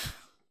cages.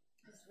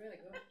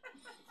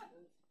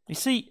 You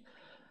see,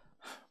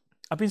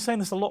 I've been saying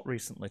this a lot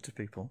recently to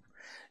people.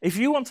 If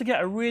you want to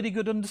get a really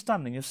good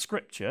understanding of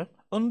Scripture,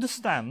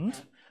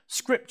 understand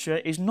Scripture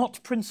is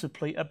not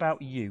principally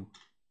about you.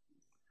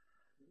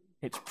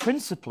 It's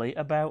principally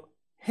about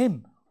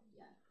Him.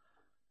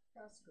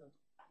 That's good.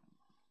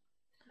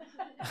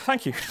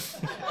 Thank you.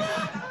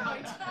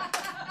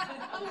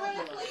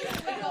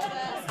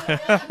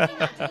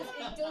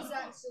 It does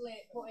actually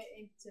put it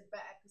into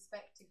better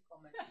perspective for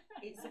me.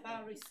 It's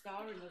about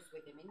restoring us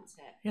with him, isn't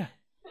it? Yeah.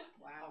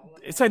 Wow.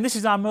 It's saying this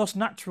is our most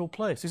natural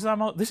place.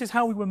 This is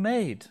how we were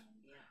made.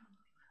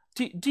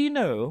 Do you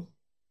know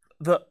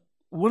that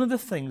one of the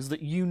things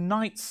that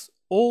unites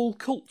all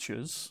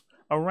cultures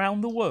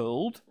around the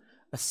world,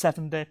 a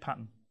 7-day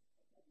pattern?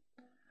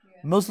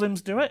 Yeah.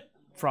 Muslims do it,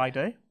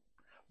 Friday.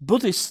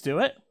 Buddhists do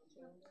it.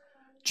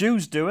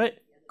 Jews do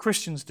it.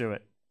 Christians do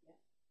it.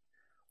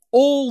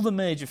 All the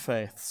major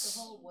faiths.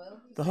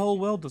 The whole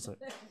world does it.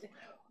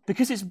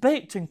 Because it's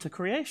baked into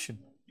creation.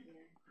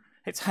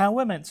 It's how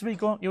we're meant to be.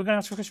 Go on. You were going to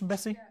ask a question,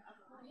 Bessie?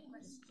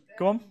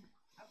 Go on.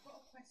 I've got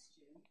a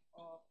question,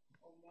 or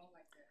more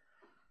like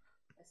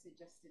a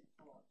suggested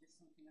thought, just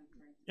something I'm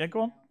trying to. Yeah,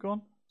 go on. Go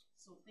on.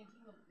 So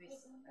thinking of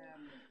this,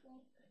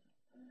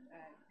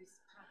 this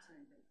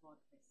pattern that God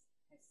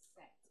has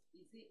set,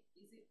 is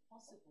it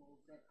possible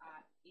that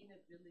our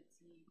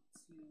inability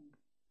to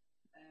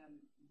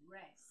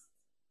rest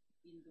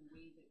in the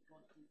way that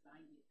God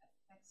designed it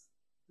affects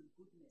the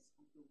goodness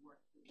of the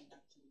work that we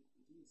actually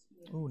produce?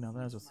 Oh, now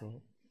there's a thought.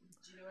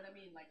 Do you know what I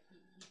mean? Like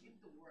he did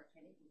the work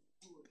and it was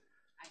good,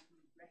 and he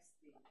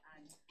rested,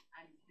 and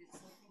there's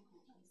something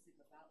cohesive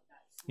about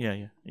that. So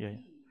Yeah.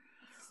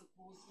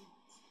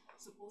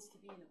 supposed to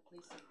be in a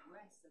place of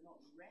rest and not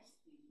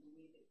resting the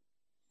way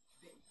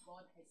that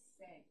God has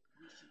said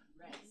we should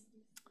rest.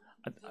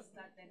 Does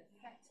that then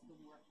affect the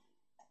work,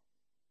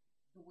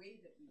 the way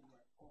that we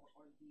work, or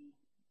the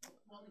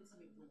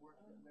quality of the work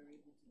that we're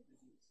able to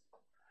produce?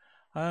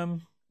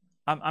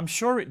 I'm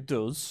sure it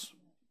does,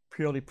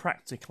 purely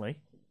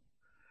practically.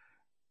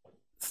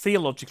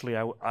 Theologically,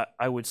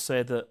 I would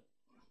say that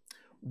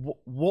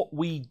what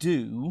we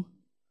do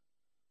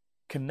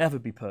can never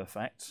be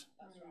perfect,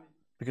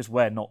 because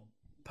we're not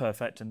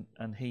perfect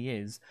and He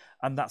is,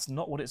 and that's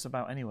not what it's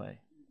about anyway.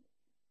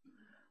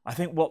 I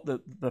think what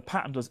the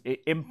pattern does,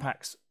 it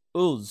impacts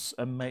us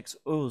and makes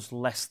us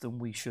less than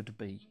we should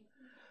be.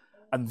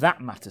 And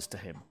that matters to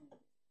him.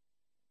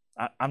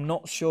 I'm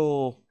not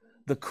sure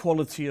the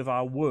quality of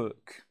our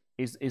work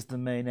is the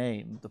main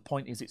aim. The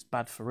point is it's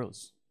bad for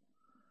us.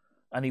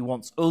 And he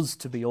wants us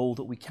to be all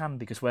that we can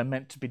because we're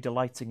meant to be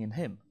delighting in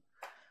him.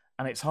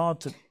 And it's hard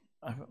to...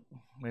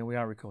 we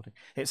are recording.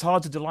 It's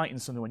hard to delight in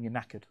something when you're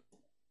knackered.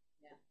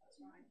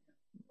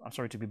 I'm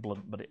sorry to be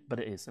blunt, but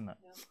it is, isn't it?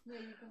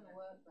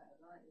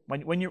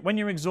 When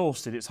you're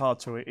exhausted, it's hard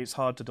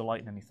to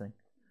delight in anything.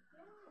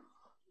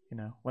 You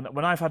know,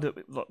 when I've had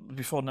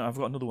before, now I've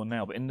got another one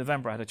now. But in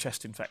November, I had a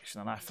chest infection,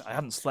 and I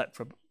hadn't slept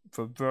for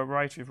a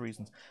variety of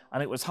reasons,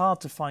 and it was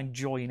hard to find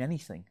joy in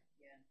anything.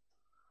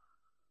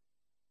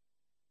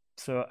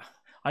 So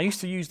I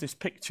used to use this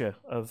picture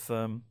of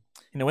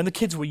when the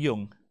kids were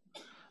young,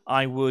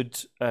 I would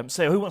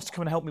say, "Who wants to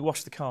come and help me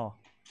wash the car?"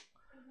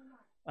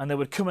 And they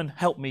would come and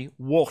help me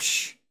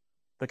wash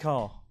the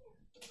car.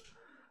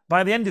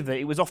 By the end of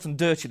it was often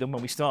dirtier than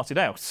when we started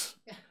out.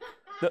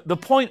 The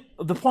point,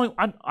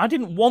 I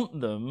didn't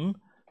want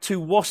them to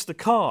wash the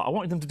car. I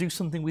wanted them to do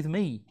something with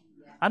me.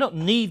 I don't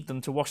need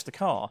them to wash the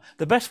car.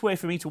 The best way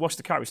for me to wash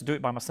the car is to do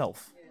it by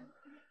myself,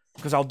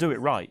 because I'll do it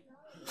right.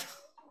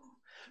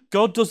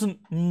 God doesn't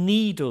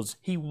need us.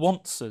 He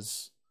wants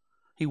us.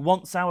 He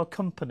wants our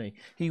company.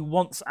 He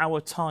wants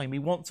our time. He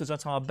wants us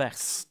at our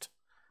best.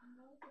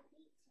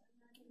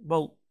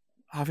 Well,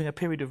 having a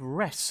period of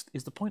rest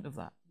is the point of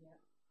that.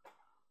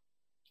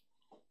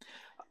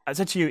 I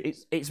said to you,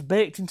 it's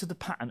baked into the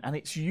pattern and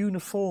it's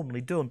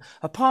uniformly done.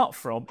 Apart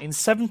from, in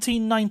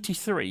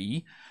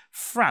 1793,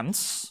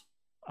 France,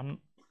 and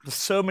there's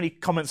so many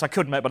comments I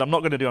could make, but I'm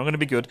not going to do, I'm going to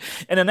be good,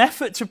 in an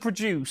effort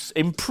to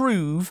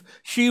improve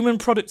human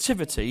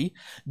productivity,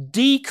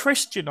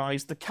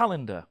 de-Christianized the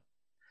calendar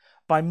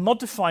by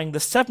modifying the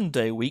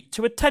 7-day week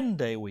to a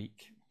 10-day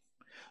week.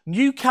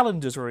 New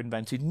calendars were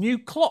invented, new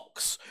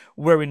clocks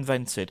were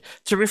invented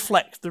to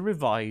reflect the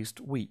revised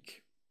week.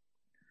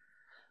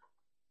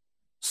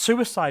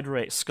 Suicide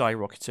rates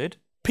skyrocketed,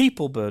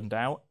 people burned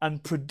out,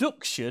 and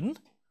production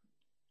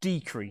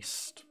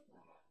decreased.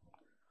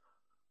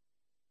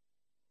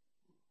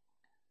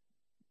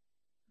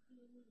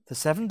 The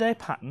 7-day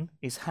pattern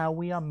is how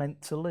we are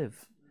meant to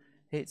live.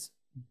 It's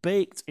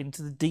baked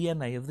into the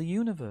DNA of the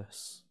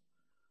universe.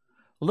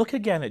 Look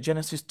again at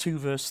Genesis 2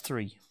 verse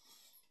 3.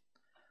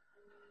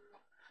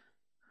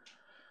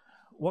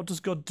 What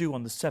does God do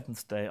on the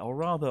 7th day? Or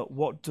rather,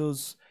 what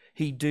does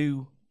he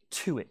do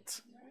to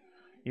it?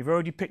 You've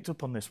already picked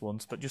up on this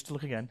once, but just to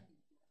look again.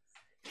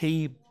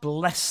 He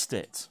blessed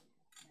it.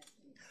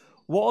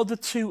 What are the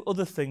two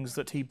other things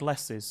that he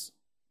blesses?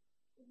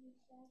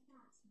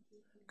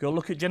 Go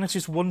look at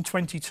Genesis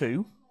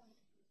 1:22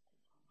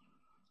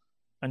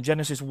 and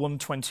Genesis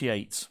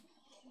 1:28.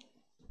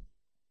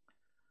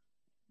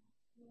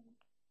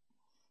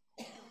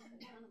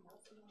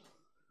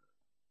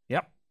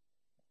 Yep,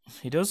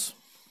 he does.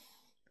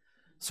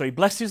 So he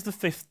blesses the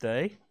 5th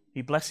day,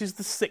 he blesses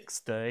the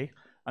 6th day,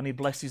 and he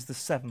blesses the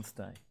 7th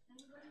day.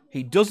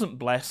 He doesn't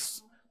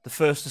bless the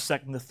 1st, the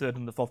 2nd, the 3rd,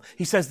 and the 4th.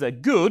 He says they're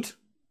good,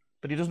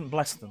 but he doesn't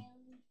bless them.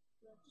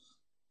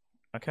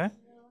 Okay?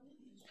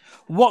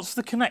 What's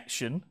the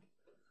connection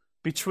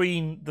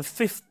between the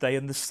 5th day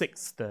and the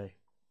 6th day?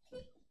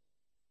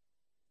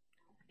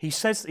 He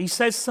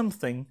says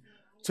something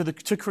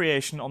to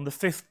creation on the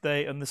 5th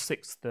day and the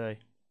 6th day.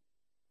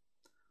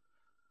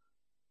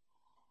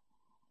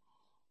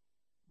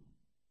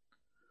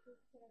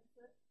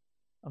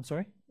 I'm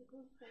sorry?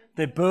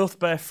 They both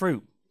bear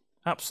fruit.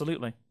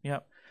 Absolutely.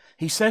 Yeah.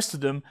 He says to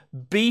them,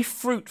 be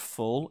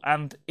fruitful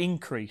and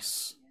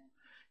increase.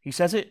 He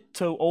says it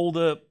to all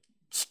the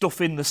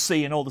stuff in the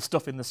sea and all the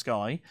stuff in the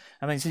sky,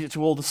 and then he says it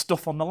to all the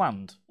stuff on the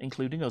land,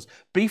 including us.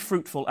 Be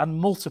fruitful and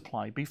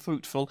multiply. Be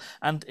fruitful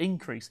and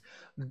increase.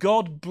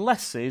 God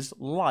blesses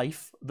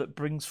life that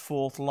brings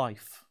forth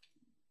life.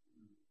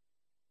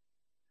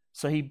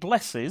 So he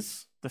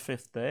blesses the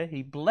 5th day,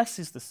 he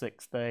blesses the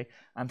 6th day,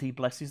 and he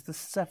blesses the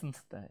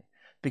 7th day.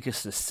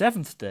 Because the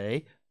 7th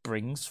day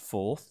brings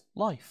forth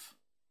life.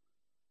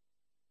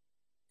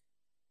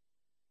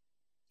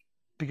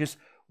 Because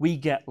we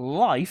get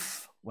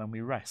life when we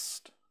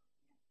rest.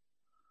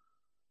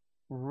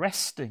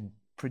 Resting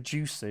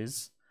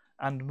produces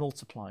and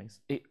multiplies.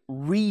 It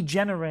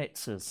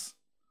regenerates us.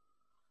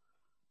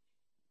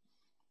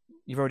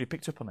 You've already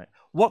picked up on it.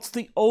 What's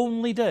the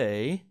only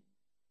day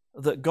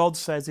that God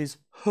says is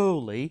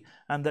holy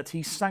and that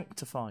he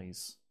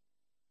sanctifies?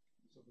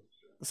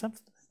 The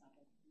 7th day.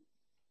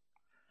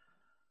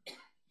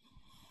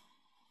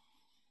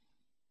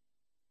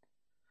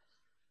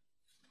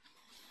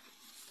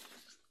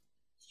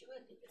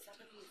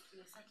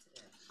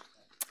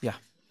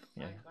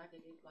 Yeah.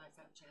 Why is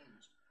that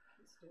changed?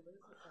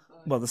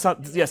 Well,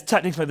 yes,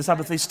 technically the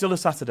Sabbath is still a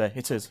Saturday.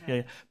 It is,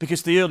 yeah.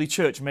 Because the early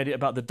church made it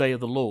about the day of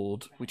the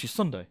Lord, which is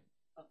Sunday.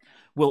 Okay.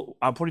 Well,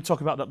 I'll probably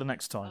talk about that the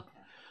next time. Okay.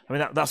 I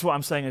mean, that's what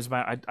I'm saying is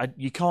about,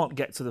 you can't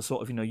get to the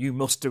sort of, you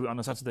must do it on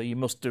a Saturday, you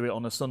must do it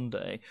on a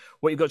Sunday.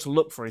 What you've got to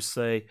look for is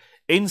say,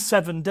 in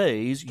 7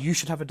 days, you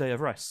should have a day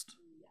of rest.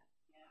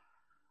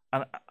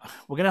 And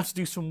we're going to have to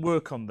do some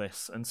work on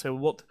this and say,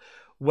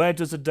 where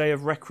does a day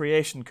of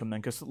recreation come then?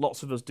 Because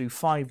lots of us do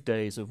 5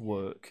 days of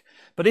work.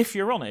 But if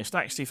you're honest,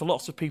 actually, for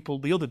lots of people,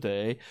 the other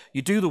day,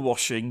 you do the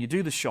washing, you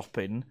do the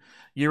shopping,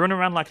 you run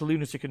around like a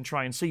lunatic and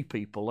try and see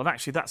people, and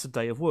actually that's a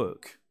day of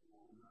work.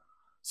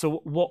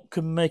 So what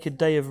can make a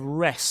day of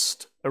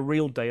rest a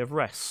real day of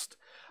rest?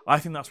 I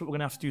think that's what we're going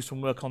to have to do some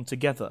work on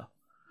together,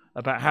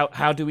 about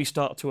how do we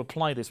start to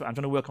apply this. I'm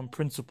trying to work on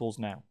principles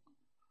now.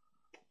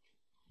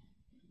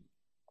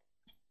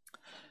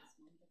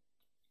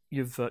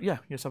 Your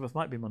Sabbath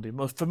might be Monday.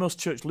 For most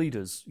church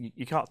leaders,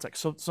 you can't take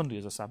Sunday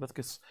as a Sabbath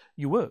because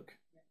you work.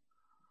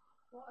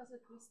 What as a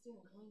Christian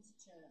going to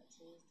church?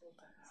 Do you still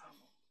take the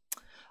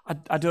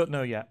Sabbath? I don't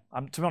know yet.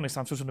 To be honest,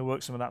 I'm still trying to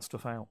work some of that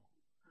stuff out.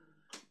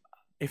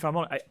 If I'm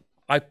honest,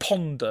 I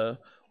ponder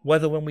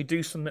whether when we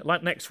do something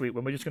like next week,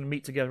 when we're just going to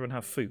meet together and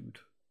have food,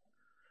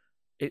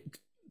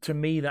 to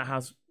me that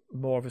has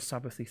more of a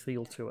Sabbathy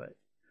feel to it,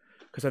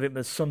 because I think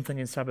there's something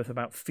in Sabbath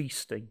about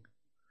feasting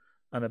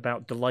and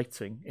about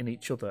delighting in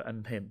each other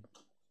and Him.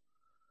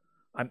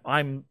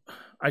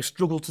 I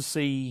struggle to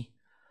see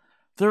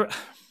there.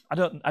 I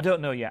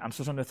don't know yet. I'm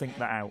still trying to think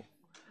that out,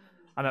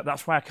 and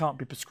that's why I can't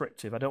be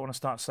prescriptive. I don't want to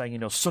start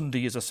saying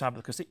Sunday is a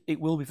Sabbath, because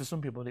it will be for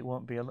some people, but it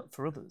won't be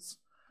for others.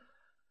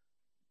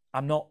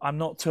 I'm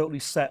not totally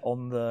set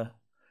on the.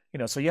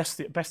 So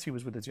yesterday, Bessie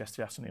was with us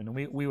yesterday afternoon, and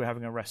we were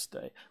having a rest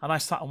day, and I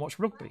sat and watched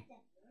rugby,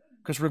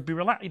 because rugby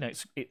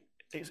relax.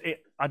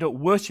 I don't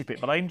worship it,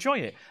 but I enjoy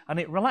it, and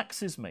it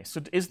relaxes me. So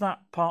is that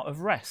part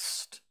of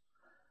rest?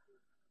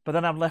 But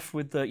then I'm left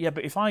with but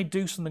if I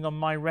do something on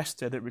my rest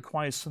day that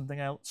requires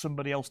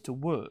somebody else to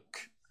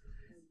work,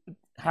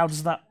 how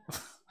does that?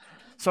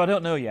 So I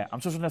don't know yet. I'm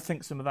just trying to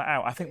think some of that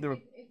out. I think there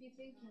are. If you're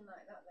thinking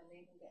like that, then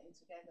even getting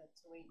together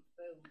to eat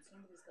food,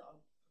 somebody's got to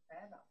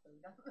prepare that food,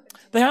 haven't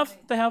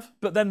they? They have,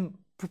 but then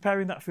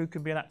preparing that food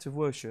can be an act of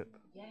worship.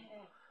 Yeah.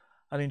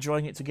 And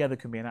enjoying it together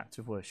can be an act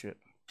of worship.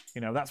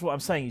 That's what I'm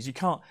saying, is you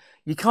can't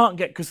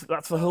get, because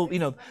that's the whole,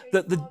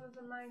 the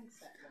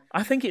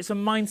I think it's a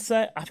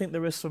mindset. I think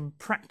there are some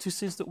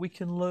practices that we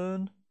can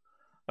learn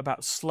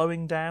about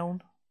slowing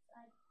down,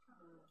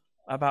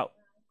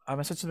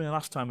 I said something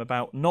last time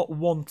about not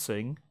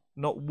wanting,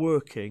 not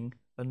working,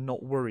 and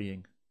not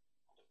worrying.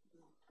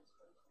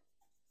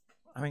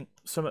 I think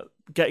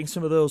getting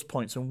some of those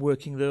points and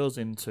working those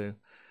into,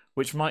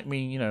 which might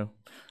mean,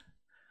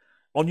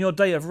 on your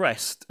day of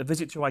rest, a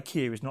visit to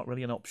IKEA is not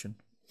really an option.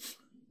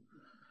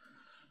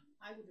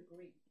 I would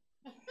agree.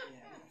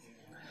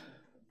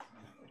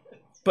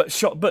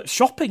 But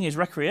shopping is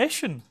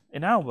recreation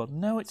in our world.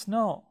 No, it's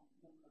not.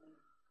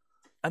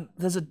 And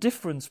there's a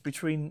difference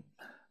between.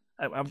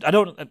 I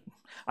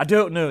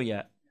don't know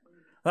yet.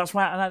 That's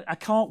why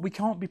we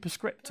can't be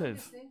prescriptive. I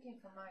was thinking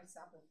for my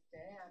Sabbath day,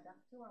 I'd have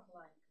to have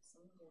like a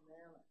Sunday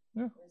really.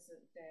 Yeah. It's a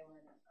day when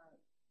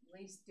I at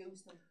least do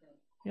something.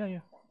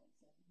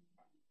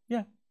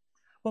 Yeah.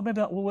 Well,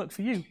 maybe that will work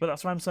for you, but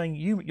that's why I'm saying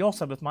your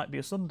Sabbath might be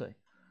a Sunday.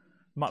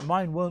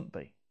 Mine won't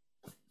be.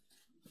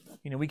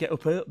 We get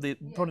up early.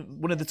 Probably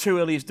one of the 2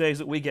 earliest days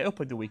that we get up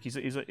in the week is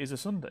a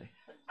Sunday.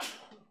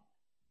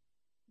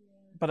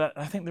 But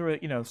I think there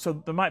are, so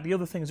there might be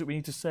other things that we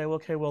need to say.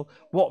 Well,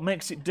 what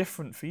makes it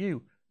different for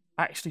you?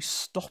 Actually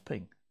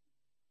stopping,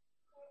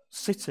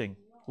 sitting,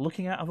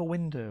 looking out of a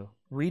window,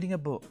 reading a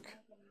book,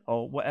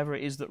 or whatever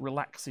it is that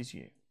relaxes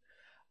you.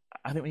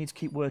 I think we need to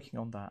keep working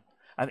on that.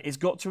 And it's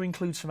got to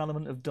include some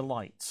element of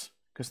delight,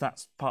 because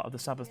that's part of the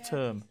Sabbath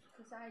term.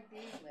 Because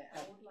ideally, I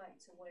would like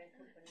to wake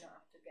up and not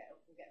have to get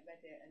up and get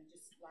ready and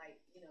just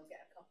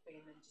get a coffee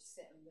and then just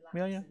sit and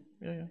relax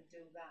and do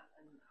that.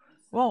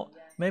 Well,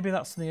 maybe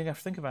that's something you have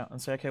to think about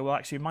and say, okay, well,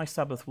 actually, my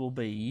Sabbath will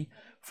be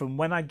from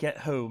when I get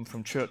home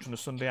from church on a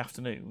Sunday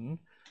afternoon,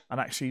 and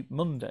actually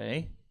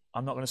Monday,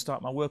 I'm not going to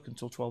start my work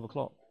until 12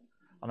 o'clock,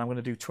 and I'm going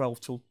to do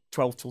 12 till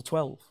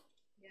 12.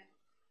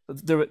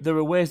 Yeah. There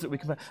are ways that we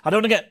can.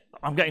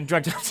 I'm getting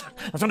dragged out.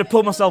 I'm trying to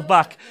pull myself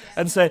back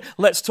and say,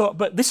 let's talk.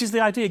 But this is the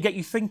idea: get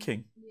you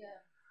thinking. Yeah.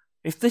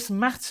 If this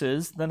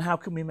matters, then how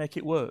can we make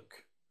it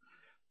work?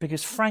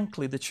 Because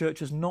frankly, the church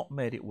has not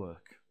made it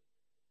work.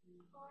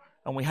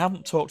 And we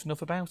haven't talked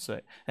enough about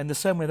it. In the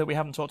same way that we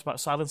haven't talked about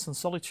silence and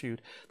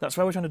solitude. That's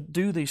why we're trying to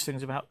do these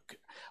things about,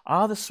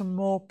 are there some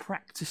more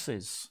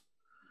practices,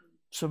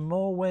 some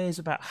more ways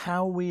about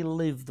how we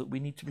live that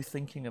we need to be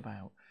thinking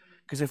about?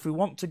 Because if we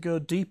want to go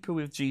deeper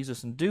with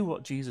Jesus and do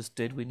what Jesus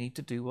did, we need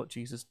to do what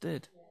Jesus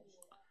did.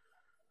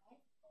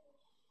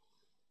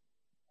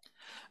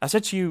 I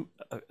said to you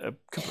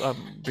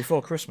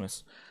before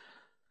Christmas,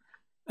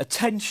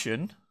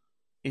 attention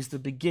is the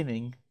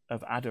beginning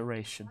of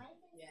adoration.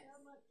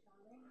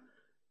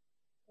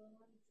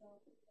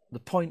 The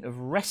point of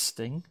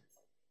resting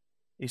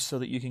is so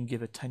that you can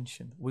give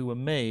attention. We were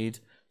made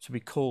to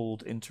be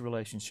called into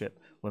relationship.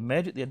 We're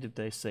made at the end of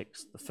day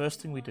 6. The first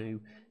thing we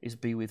do is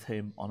be with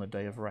Him on a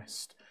day of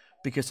rest,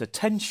 because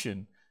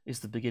attention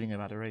is the beginning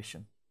of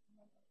adoration.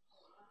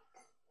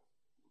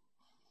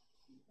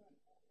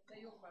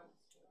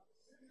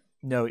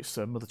 No, it's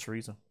Mother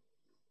Teresa.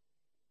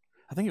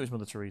 I think it was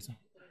Mother Teresa.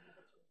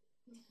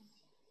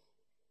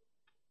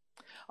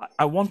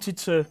 I wanted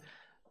to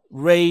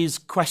raise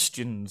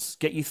questions,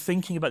 get you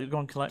thinking about it. Go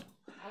on, Colette.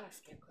 I'll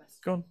ask you a question.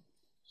 Go on.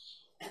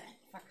 If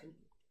I can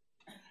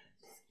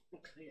be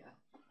clear.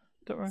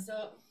 Don't worry.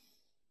 So,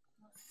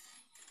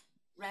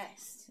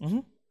 rest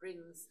Mhm.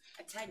 brings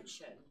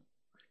attention,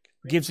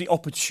 Gives the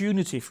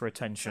opportunity for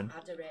attention.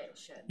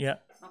 adoration. Yeah.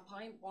 My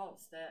point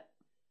was that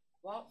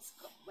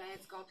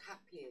where's God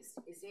happiest?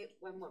 Is it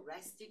when we're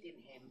rested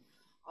in Him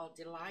or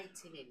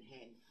delighting in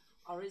Him?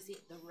 Or is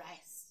it the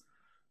rest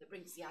that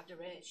brings the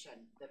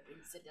adoration, that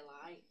brings the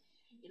delight?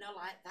 You know,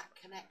 like that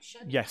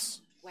connection?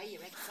 Yes. Where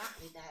you're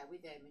exactly there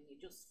with Him and you're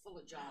just full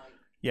of joy.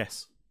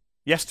 Yes.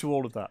 Yes to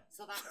all of that.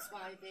 So that's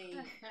why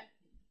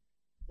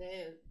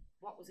the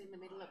what was in the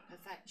middle of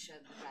perfection,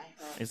 the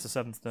rest. It's the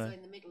seventh So day.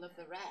 in the middle of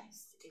the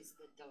rest is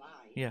the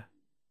delight. Yeah.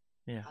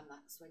 Yeah. And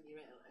that's when you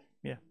really.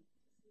 Yeah.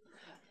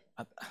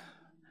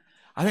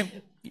 I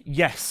think,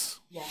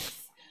 yes.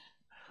 Yes.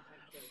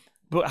 Thank you.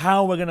 But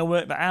how we're going to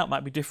work that out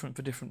might be different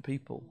for different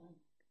people.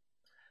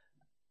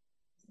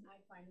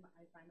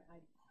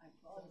 I've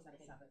always had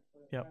Sabbath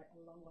for Yep. a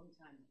long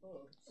time,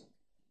 but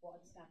what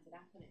had started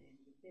happening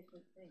with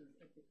different things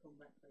had become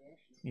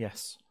recreational.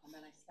 Yes. And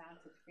then I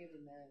started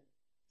feeling a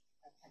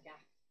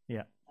gap.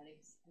 Yeah. And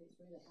it's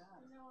really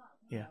hard.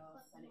 Yeah.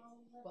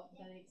 But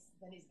then it's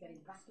getting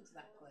back into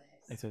that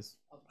place. It is.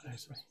 Of It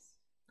just is. rest.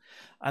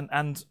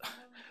 And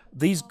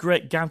these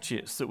great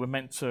gadgets that were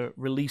meant to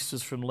release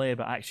us from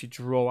labour actually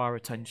draw our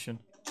attention.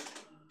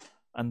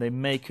 And they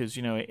make us,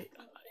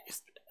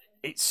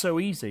 it's so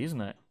easy,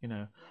 isn't it?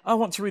 I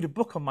want to read a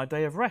book on my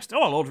day of rest.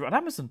 Oh, I'll order it on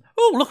Amazon.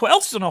 Oh, look what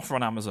else is on offer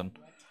on Amazon.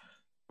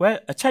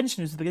 Where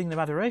attention is the beginning of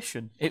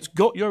adoration. It's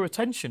got your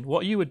attention.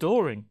 What are you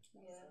adoring?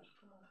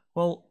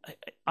 Well,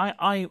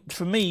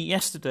 for me,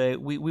 yesterday,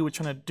 we were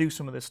trying to do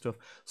some of this stuff.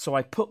 So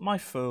I put my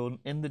phone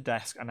in the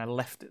desk and I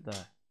left it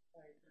there.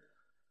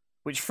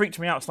 Which freaked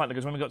me out slightly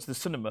because when we got to the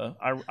cinema,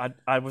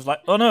 I was like,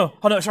 oh no,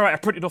 it's all right, I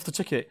printed off the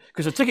ticket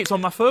because the ticket's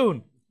on my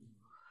phone.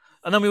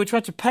 And then we were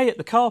trying to pay at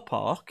the car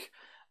park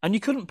and you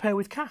couldn't pay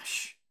with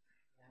cash.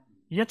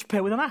 You had to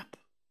pay with an app.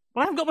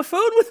 Well, I haven't got my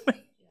phone with me.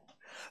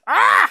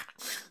 Ah!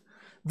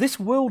 This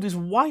world is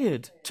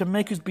wired to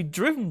make us be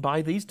driven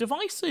by these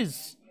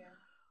devices.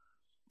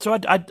 So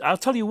I'll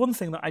tell you one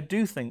thing that I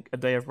do think a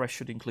day of rest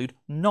should include,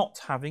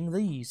 not having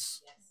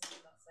these.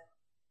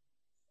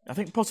 I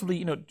think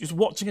possibly, just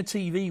watching a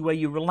TV where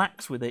you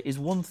relax with it is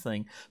one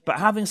thing, but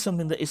having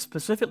something that is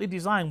specifically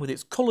designed with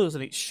its colours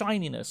and its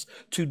shininess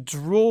to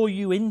draw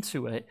you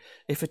into it,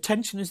 if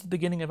attention is the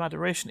beginning of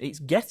adoration, it's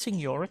getting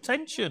your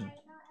attention.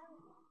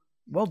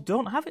 Well,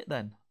 don't have it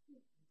then.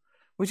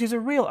 Which is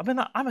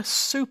I'm a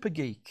super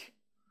geek.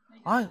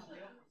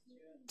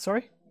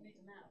 Sorry?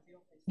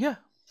 Yeah.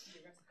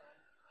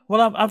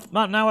 Well, I've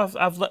got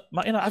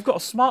a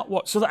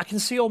smartwatch so that I can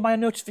see all my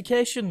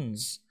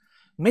notifications.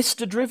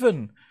 Mr.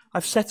 Driven.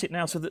 I've set it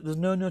now so that there's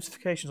no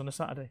notifications on a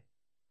Saturday.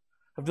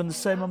 I've done the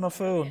same on my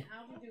phone.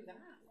 How do you do that?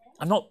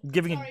 I'm not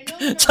giving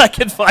tech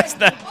advice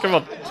now. Come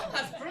on.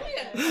 That's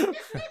brilliant.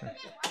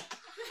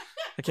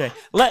 Okay.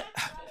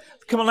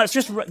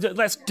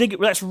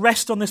 Let's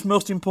rest on this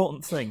most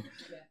important thing.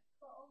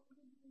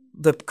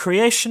 The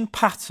creation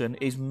pattern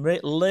is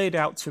laid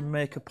out to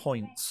make a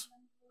point.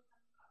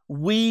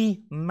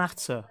 We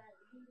matter.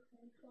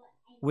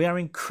 We are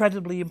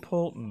incredibly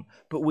important,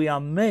 but we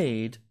are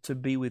made to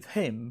be with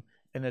Him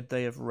in a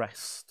day of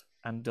rest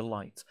and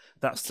delight.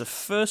 That's the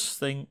first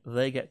thing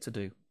they get to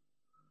do.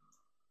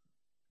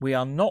 We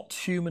are not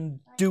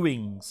human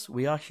doings.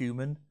 We are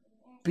human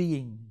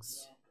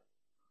beings.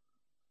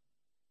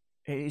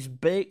 It is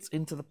baked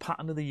into the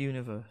pattern of the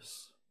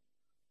universe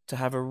to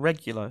have a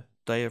regular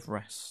day of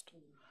rest.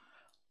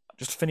 I'll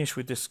just finish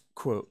with this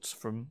quote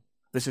from...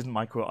 This isn't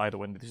my quote either,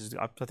 Wendy.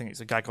 I think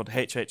it's a guy called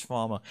H.H.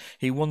 Farmer.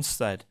 He once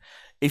said,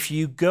 if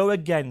you go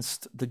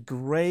against the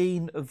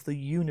grain of the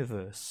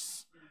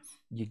universe,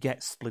 you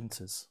get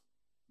splinters.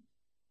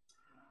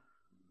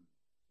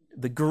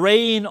 The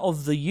grain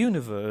of the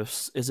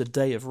universe is a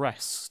day of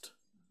rest.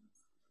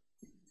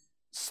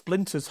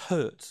 Splinters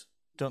hurt,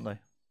 don't they?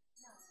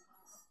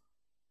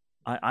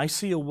 I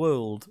see a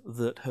world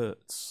that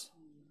hurts.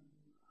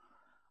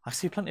 I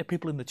see plenty of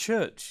people in the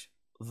church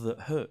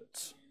that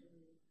hurt.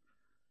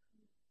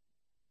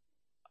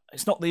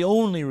 It's not the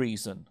only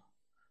reason,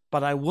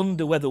 but I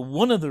wonder whether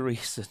one of the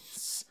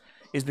reasons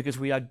is because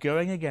we are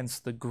going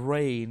against the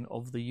grain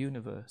of the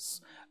universe.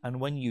 And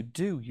when you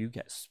do, you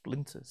get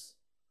splinters.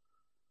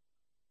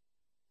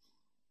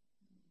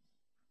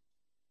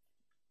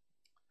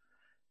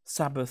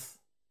 Sabbath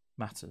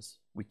matters.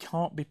 We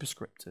can't be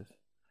prescriptive.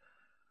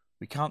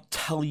 We can't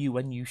tell you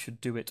when you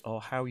should do it or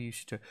how you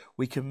should do it.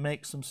 We can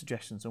make some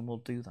suggestions and we'll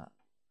do that.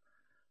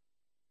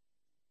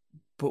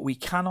 But we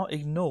cannot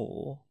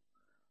ignore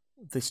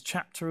this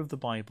chapter of the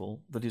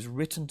Bible that is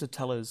written to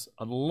tell us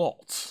a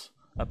lot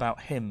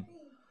about Him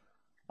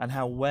and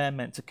how we're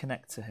meant to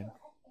connect to Him.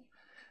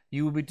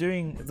 You will be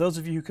doing, those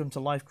of you who come to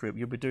Life Group,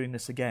 you'll be doing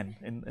this again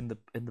in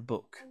the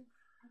book,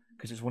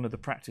 because it's one of the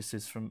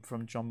practices from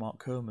John Mark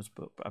Comer's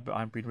book, but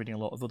I've been reading a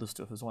lot of other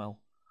stuff as well.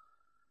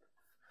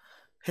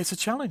 It's a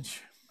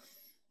challenge.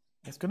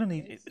 It's going to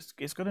need.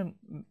 It's going to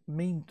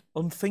mean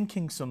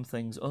unthinking some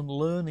things,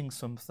 unlearning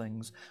some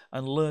things,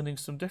 and learning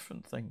some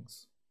different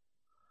things.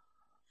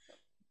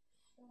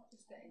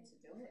 Just getting to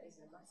do it is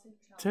a massive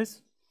challenge. It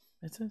is.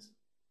 It is.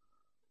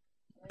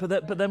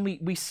 But then we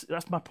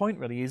that's my point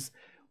really, is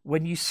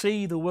when you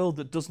see the world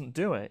that doesn't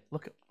do it,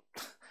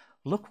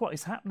 look what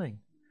is happening.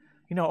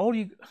 You know,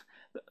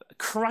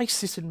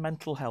 crisis in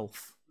mental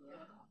health,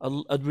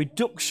 a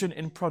reduction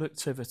in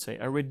productivity,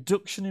 a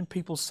reduction in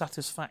people's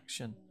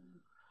satisfaction.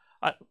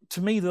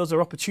 To me, those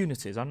are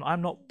opportunities.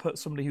 I'm not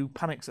somebody who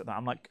panics at that.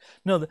 I'm like,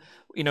 no,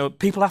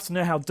 people have to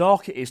know how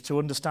dark it is to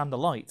understand the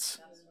light.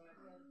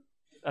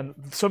 And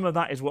some of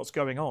that is what's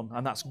going on,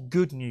 and that's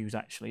good news,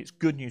 actually. It's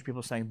good news.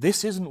 People are saying,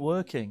 this isn't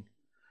working.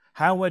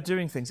 How we're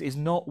doing things is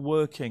not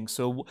working.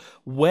 So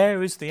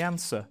where is the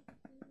answer?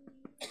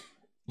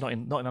 Not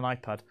in an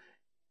iPad.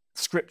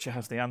 Scripture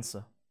has the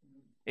answer.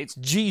 It's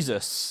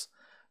Jesus,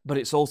 but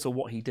it's also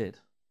what he did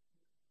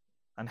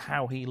and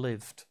how he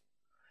lived.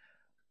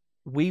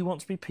 We want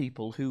to be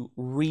people who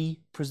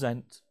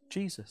represent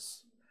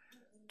Jesus.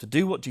 To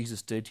do what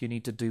Jesus did, you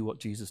need to do what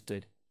Jesus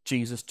did.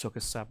 Jesus took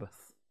a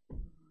Sabbath.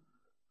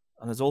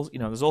 And there's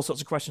all sorts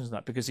of questions in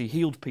that, because he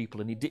healed people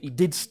and he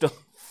did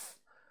stuff,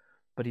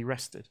 but he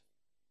rested.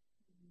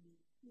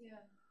 Yeah.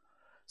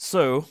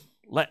 So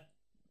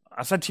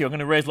I said to you, I'm going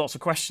to raise lots of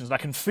questions, and I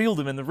can feel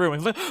them in the room.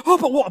 And it's like,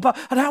 but what about?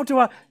 And how do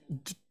I?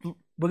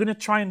 We're going to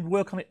try and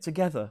work on it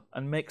together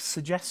and make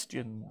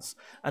suggestions,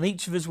 and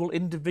each of us will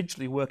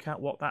individually work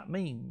out what that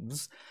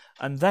means,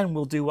 and then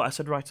we'll do what I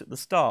said right at the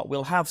start.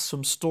 We'll have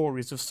some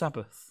stories of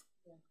Sabbath.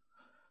 Yeah.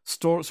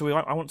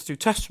 I want to do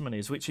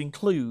testimonies, which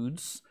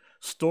includes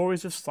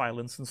stories of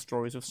silence and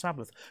stories of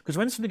Sabbath. Because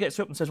when somebody gets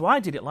up and says, well,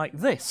 I did it like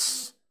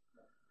this,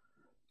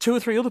 2 or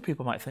 3 other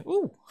people might think,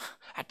 ooh,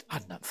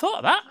 I'd not thought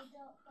of that.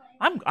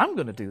 I'm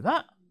going to do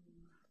that.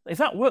 If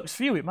that works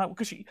for you, it might,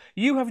 because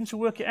you having to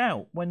work it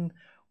out when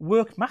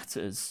work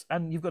matters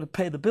and you've got to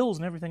pay the bills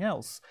and everything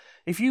else.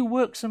 If you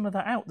work some of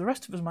that out, the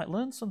rest of us might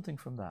learn something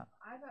from that.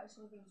 I've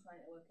actually been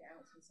trying to work it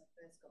out since I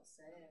first got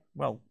saved.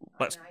 Well,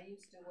 I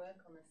used to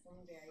work on a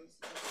Sunday. I used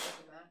to go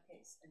to the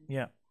markets, and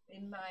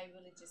in my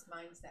religious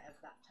mindset of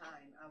that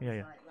time, I was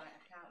like, right,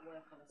 I can't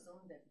work on a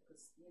Sunday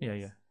because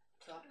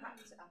So I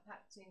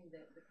packed in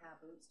the car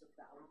boot stuff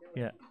that I was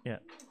doing.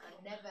 Yeah. I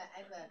never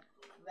ever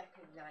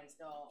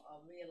recognised or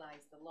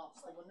realised the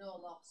loss. There were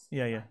no loss.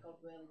 Yeah. God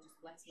really just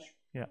blessed me.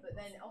 Yeah. But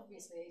then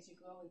obviously as you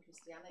grow in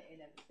Christianity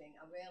and everything,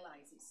 I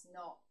realise it's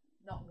not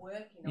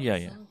working on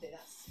Sunday.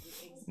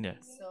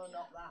 It's so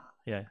not that.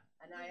 Yeah.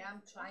 And I am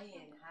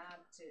trying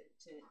hard to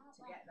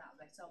get that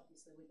rest,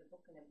 obviously with the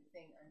book and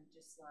everything, and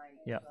just like,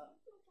 but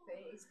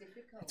it is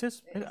difficult. It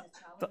is. It is a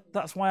challenge.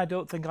 That's why I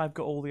don't think I've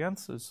got all the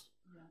answers.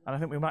 And I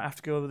think we might have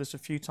to go over this a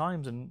few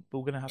times, and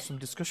we're going to have some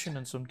discussion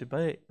and some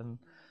debate, and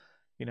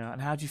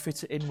and how do you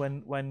fit it in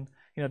when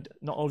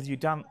not all of you,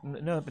 Dan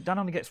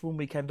only gets 1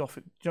 weekend off.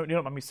 You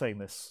don't mind me saying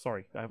this?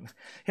 Sorry, he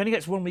only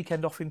gets 1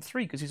 weekend off in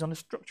 3 because he's on a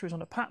structure, he's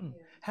on a pattern.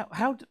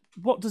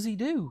 What does he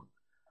do?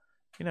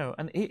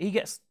 And he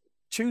gets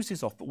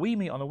Tuesdays off, but we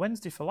meet on a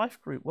Wednesday for life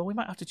group. Well, we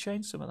might have to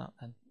change some of that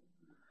then.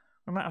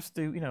 We might have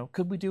to do,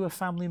 could we do a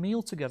family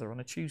meal together on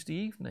a Tuesday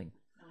evening?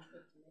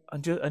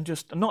 And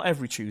just not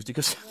every Tuesday,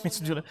 because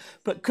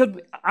but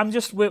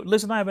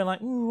Liz and I have been like,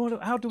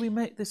 how do we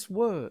make this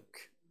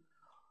work?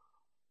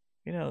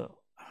 I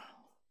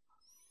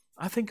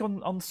think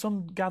on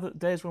some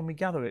days when we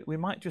gather it, we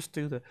might just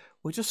do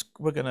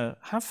we're going to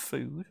have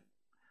food,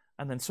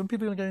 and then some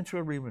people are going to go into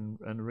a room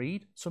and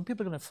read. Some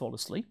people are going to fall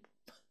asleep.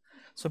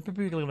 Some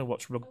people are going to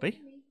watch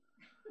rugby.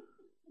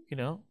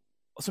 Or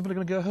some people are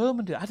going to go home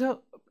and do it.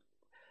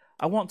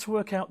 I want to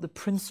work out the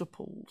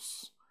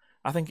principles.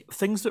 I think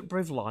things that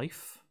bring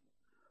life,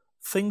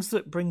 things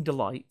that bring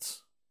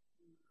delight,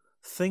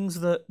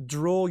 things that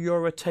draw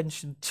your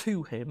attention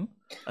to him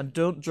and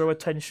don't draw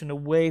attention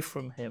away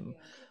from him.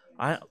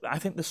 I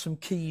think there's some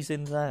keys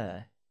in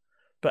there.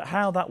 But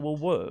how that will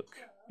work,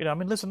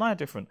 Liz and I are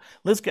different.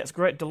 Liz gets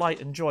great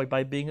delight and joy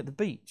by being at the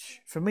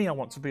beach. For me, I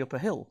want to be up a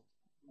hill.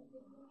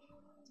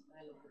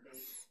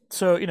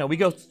 So, we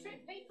go...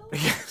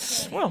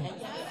 Yes, well,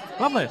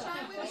 lovely.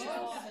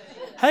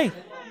 Hey,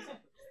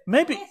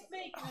 maybe...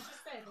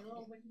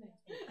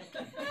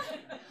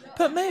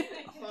 But maybe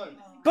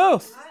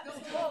both.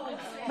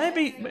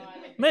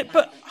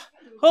 But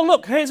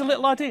look, here's a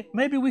little idea.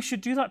 Maybe we should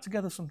do that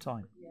together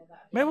sometime.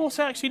 Maybe we'll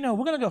say, actually, no,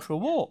 we're going to go for a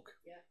walk.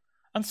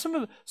 And some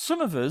of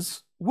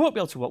us won't be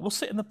able to walk. We'll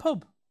sit in the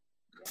pub.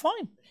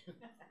 Fine.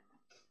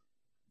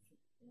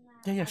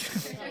 Yeah.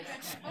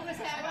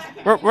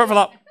 We're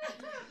overlap.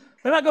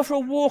 We might go for a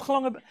walk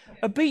along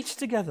a beach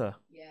together.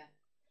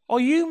 Or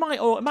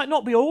it might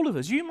not be all of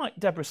us. You might,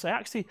 Deborah, say,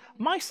 actually,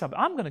 my Sabbath,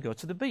 I'm going to go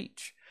to the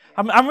beach.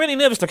 I'm really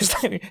nervous because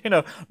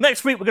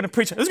next week we're going to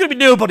preach. There's going to be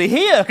nobody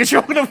here because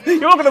you're going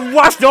to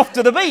wash off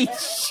to the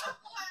beach.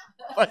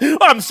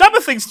 I'm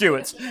Sabbathing,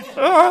 Stuart.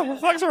 Oh, well,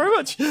 thanks very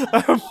much.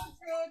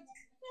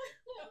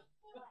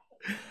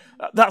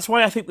 That's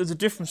why I think there's a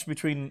difference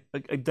between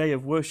a day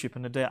of worship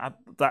and a day.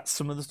 That's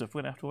some of the stuff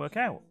we're going to have to work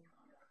out.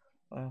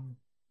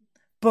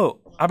 But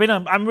I mean,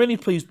 I'm really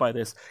pleased by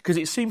this because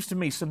it seems to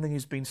me something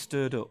has been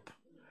stirred up.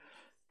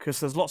 Because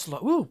there's lots of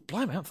like, oh,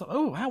 blimey, I thought,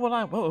 oh, how will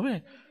I?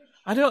 Well,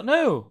 I don't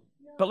know.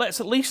 But let's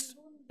at least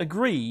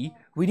agree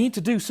we need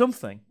to do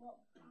something.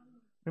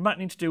 We might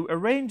need to do a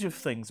range of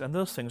things, and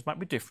those things might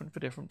be different for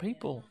different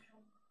people.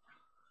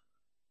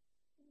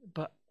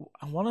 But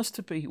we want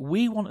to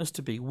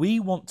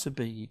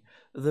be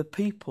the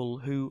people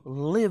who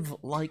live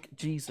like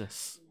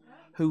Jesus,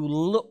 who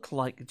look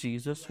like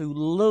Jesus, who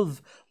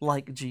love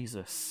like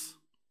Jesus.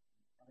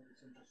 I think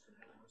it's interesting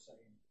what you're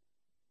saying,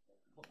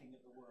 looking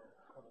at the world,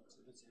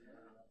 productivity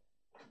area,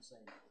 and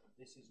saying,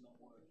 this is not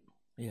working.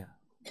 Yeah.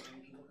 And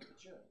if you look at the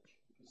church,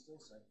 you can still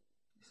say,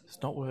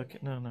 It's not working.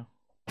 No. Really,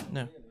 the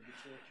church,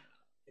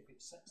 if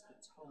it sets the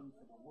tone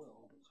for the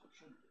world, which it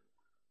should be,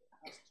 it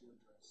has to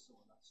address some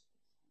of that stuff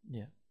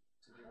Yeah.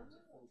 to be able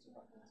to filter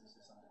back into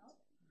society.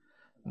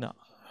 No.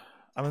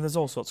 I mean, there's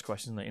all sorts of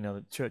questions that,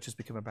 the church has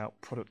become about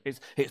product.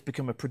 It's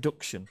become a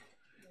production,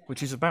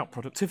 which is about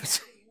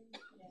productivity.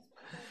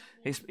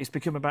 It's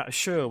become about a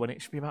show when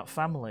it should be about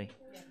family.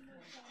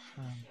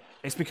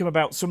 It's become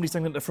about somebody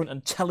standing at the front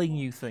and telling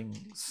you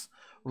things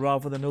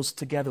rather than us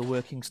together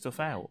working stuff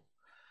out.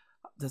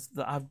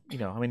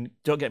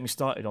 Don't get me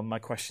started on my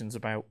questions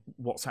about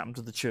what's happened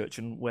to the church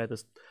and where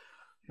there's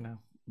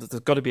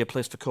got to be a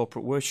place for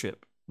corporate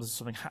worship. There's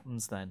something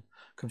happens then.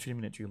 Come to you in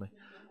a minute, Julie.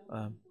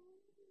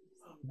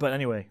 But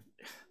anyway,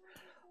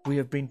 we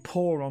have been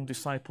poor on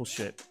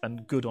discipleship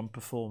and good on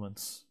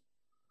performance.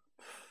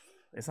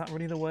 Is that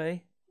really the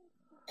way?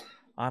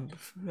 But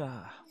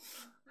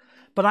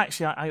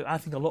actually, I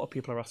think a lot of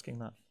people are asking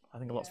that. I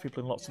think lots of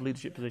people in lots of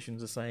leadership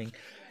positions are saying,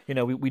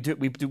 we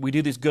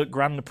do this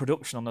grand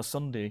production on a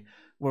Sunday.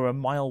 We're a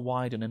mile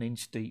wide and an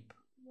inch deep.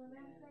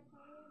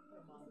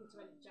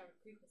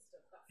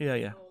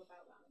 Yeah.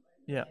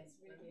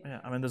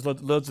 I mean, there's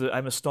loads of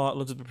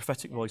loads of the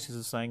prophetic voices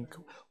are saying,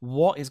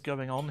 what is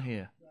going on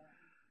here?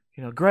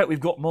 Great, we've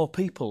got more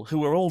people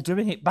who are all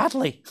doing it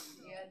badly.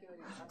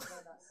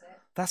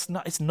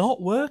 It's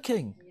not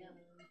working.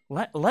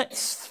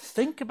 Let's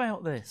think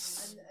about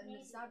this. And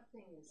the sad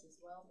thing is as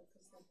well,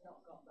 because they've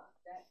not got that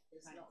depth,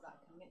 there's not that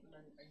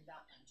commitment and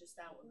that just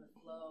out of the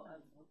flow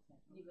of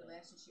your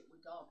relationship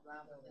with God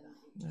rather than it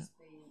just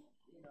being,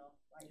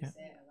 like you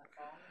say, a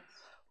performance.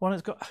 Well,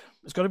 it's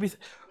got to be,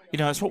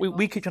 it's what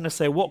we keep trying to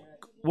say. What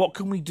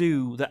can we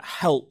do that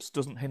helps,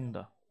 doesn't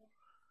hinder?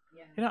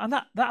 And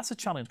that's a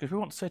challenge because we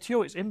want to say to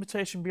you, it's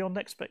invitation beyond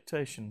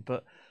expectation.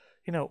 But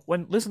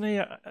when Liz and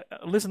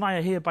I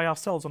are here by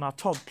ourselves on our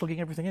Todd,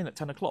 plugging everything in at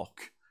 10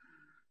 o'clock,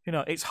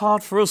 it's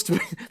hard for us to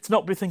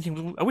not be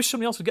thinking, I wish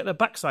somebody else would get their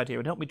backside here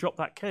and help me drop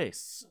that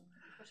case.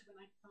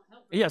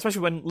 Yeah,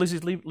 especially when Liz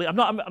is leaving.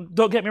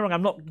 Don't get me wrong,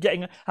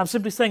 I'm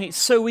simply saying it's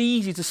so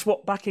easy to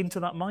swap back into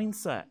that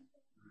mindset.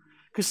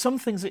 Because some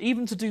things,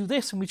 even to do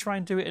this, and we try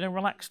and do it in a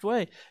relaxed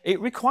way, it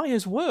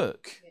requires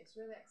work.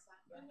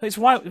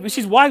 Which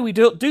is why we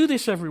don't do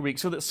this every week,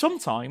 so that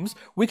sometimes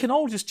we can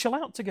all just chill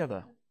out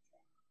together.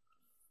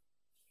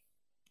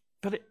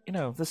 But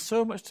there's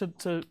so much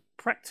to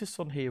practice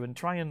on here and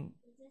try and,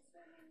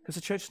 because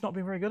the church has not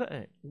been very good at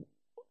it.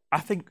 I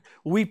think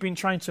we've been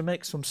trying to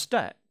make some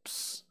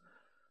steps,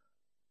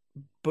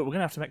 but we're going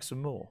to have to make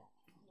some more.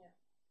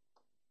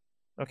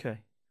 Okay.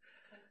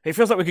 It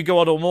feels like we could go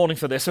on all morning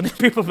for this, and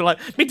people will be like,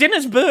 my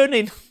dinner's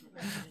burning.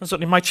 And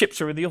suddenly my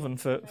chips are in the oven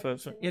for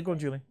yeah, go on,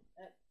 Julie.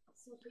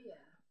 Sophia,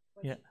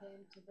 when she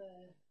came to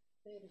the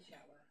baby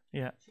shower,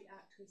 she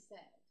actually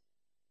said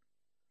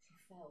she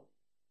felt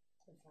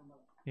the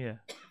family.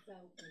 Yeah. She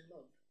felt the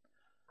love.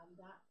 And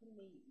that for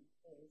me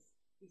is,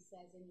 he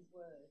says in his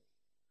word,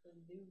 they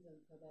knew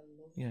them for their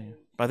love. Yeah.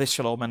 By this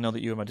shall all men know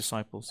that you are my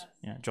disciples.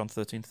 John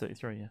 13:33. Yeah. They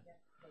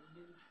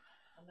knew,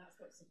 and that's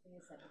what Sophia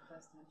said the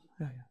first time she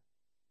came. Yeah.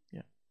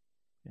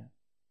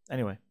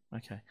 Anyway,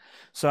 okay.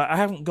 So I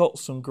haven't got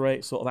some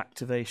great sort of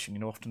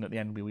activation. Often at the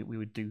end we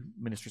would do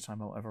ministry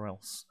time or whatever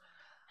else.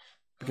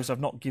 Because I've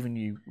not given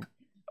you...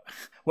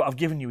 What I've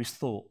given you is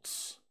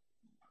thoughts.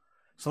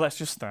 So let's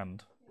just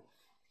stand.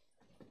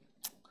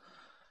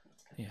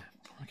 Yeah,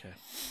 okay.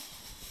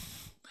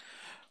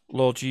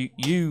 Lord,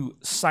 you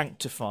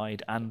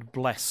sanctified and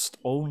blessed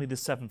only the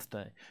seventh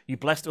day. You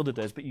blessed other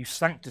days, but you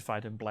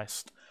sanctified and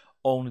blessed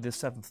only the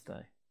seventh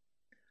day.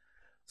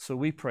 So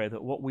we pray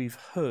that what we've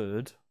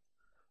heard,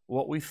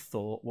 what we've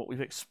thought, what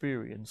we've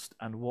experienced,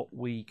 and what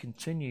we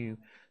continue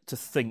to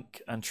think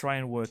and try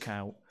and work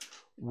out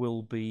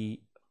will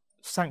be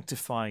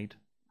sanctified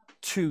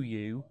to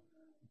you,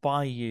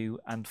 by you,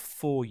 and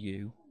for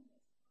you,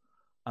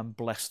 and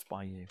blessed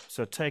by you.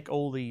 So take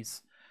all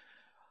these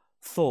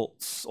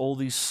thoughts, all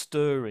these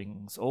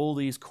stirrings, all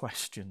these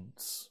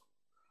questions,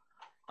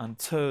 and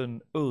turn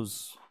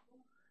us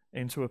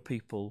into a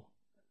people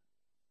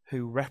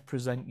who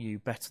represent you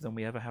better than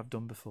we ever have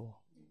done before.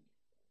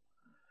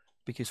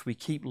 Because we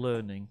keep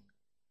learning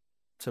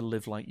to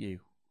live like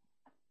you.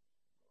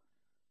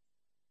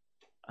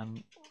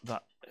 And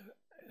that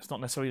it's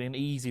not necessarily an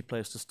easy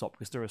place to stop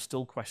because there are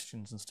still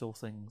questions and still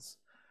things.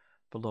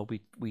 But Lord,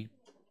 we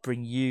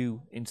bring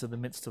you into the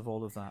midst of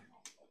all of that.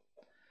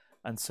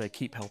 and say,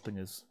 keep helping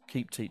us,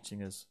 keep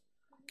teaching us,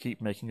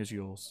 keep making us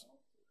yours.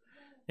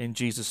 In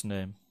Jesus'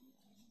 name,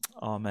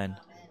 amen.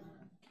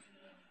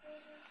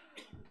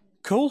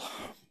 Cool.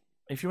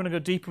 If you want to go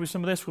deeper with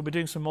some of this, we'll be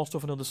doing some more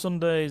stuff on other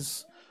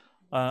Sundays.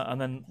 And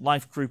then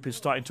Life Group is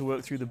starting to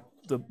work through the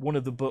one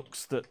of the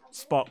books that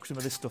sparks some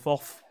of this stuff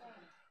off.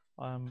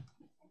 And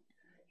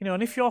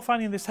if you're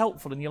finding this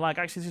helpful and you're like,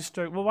 actually, this is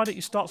well, why don't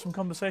you start some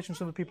conversations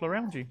with the people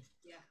around you?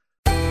 Yeah.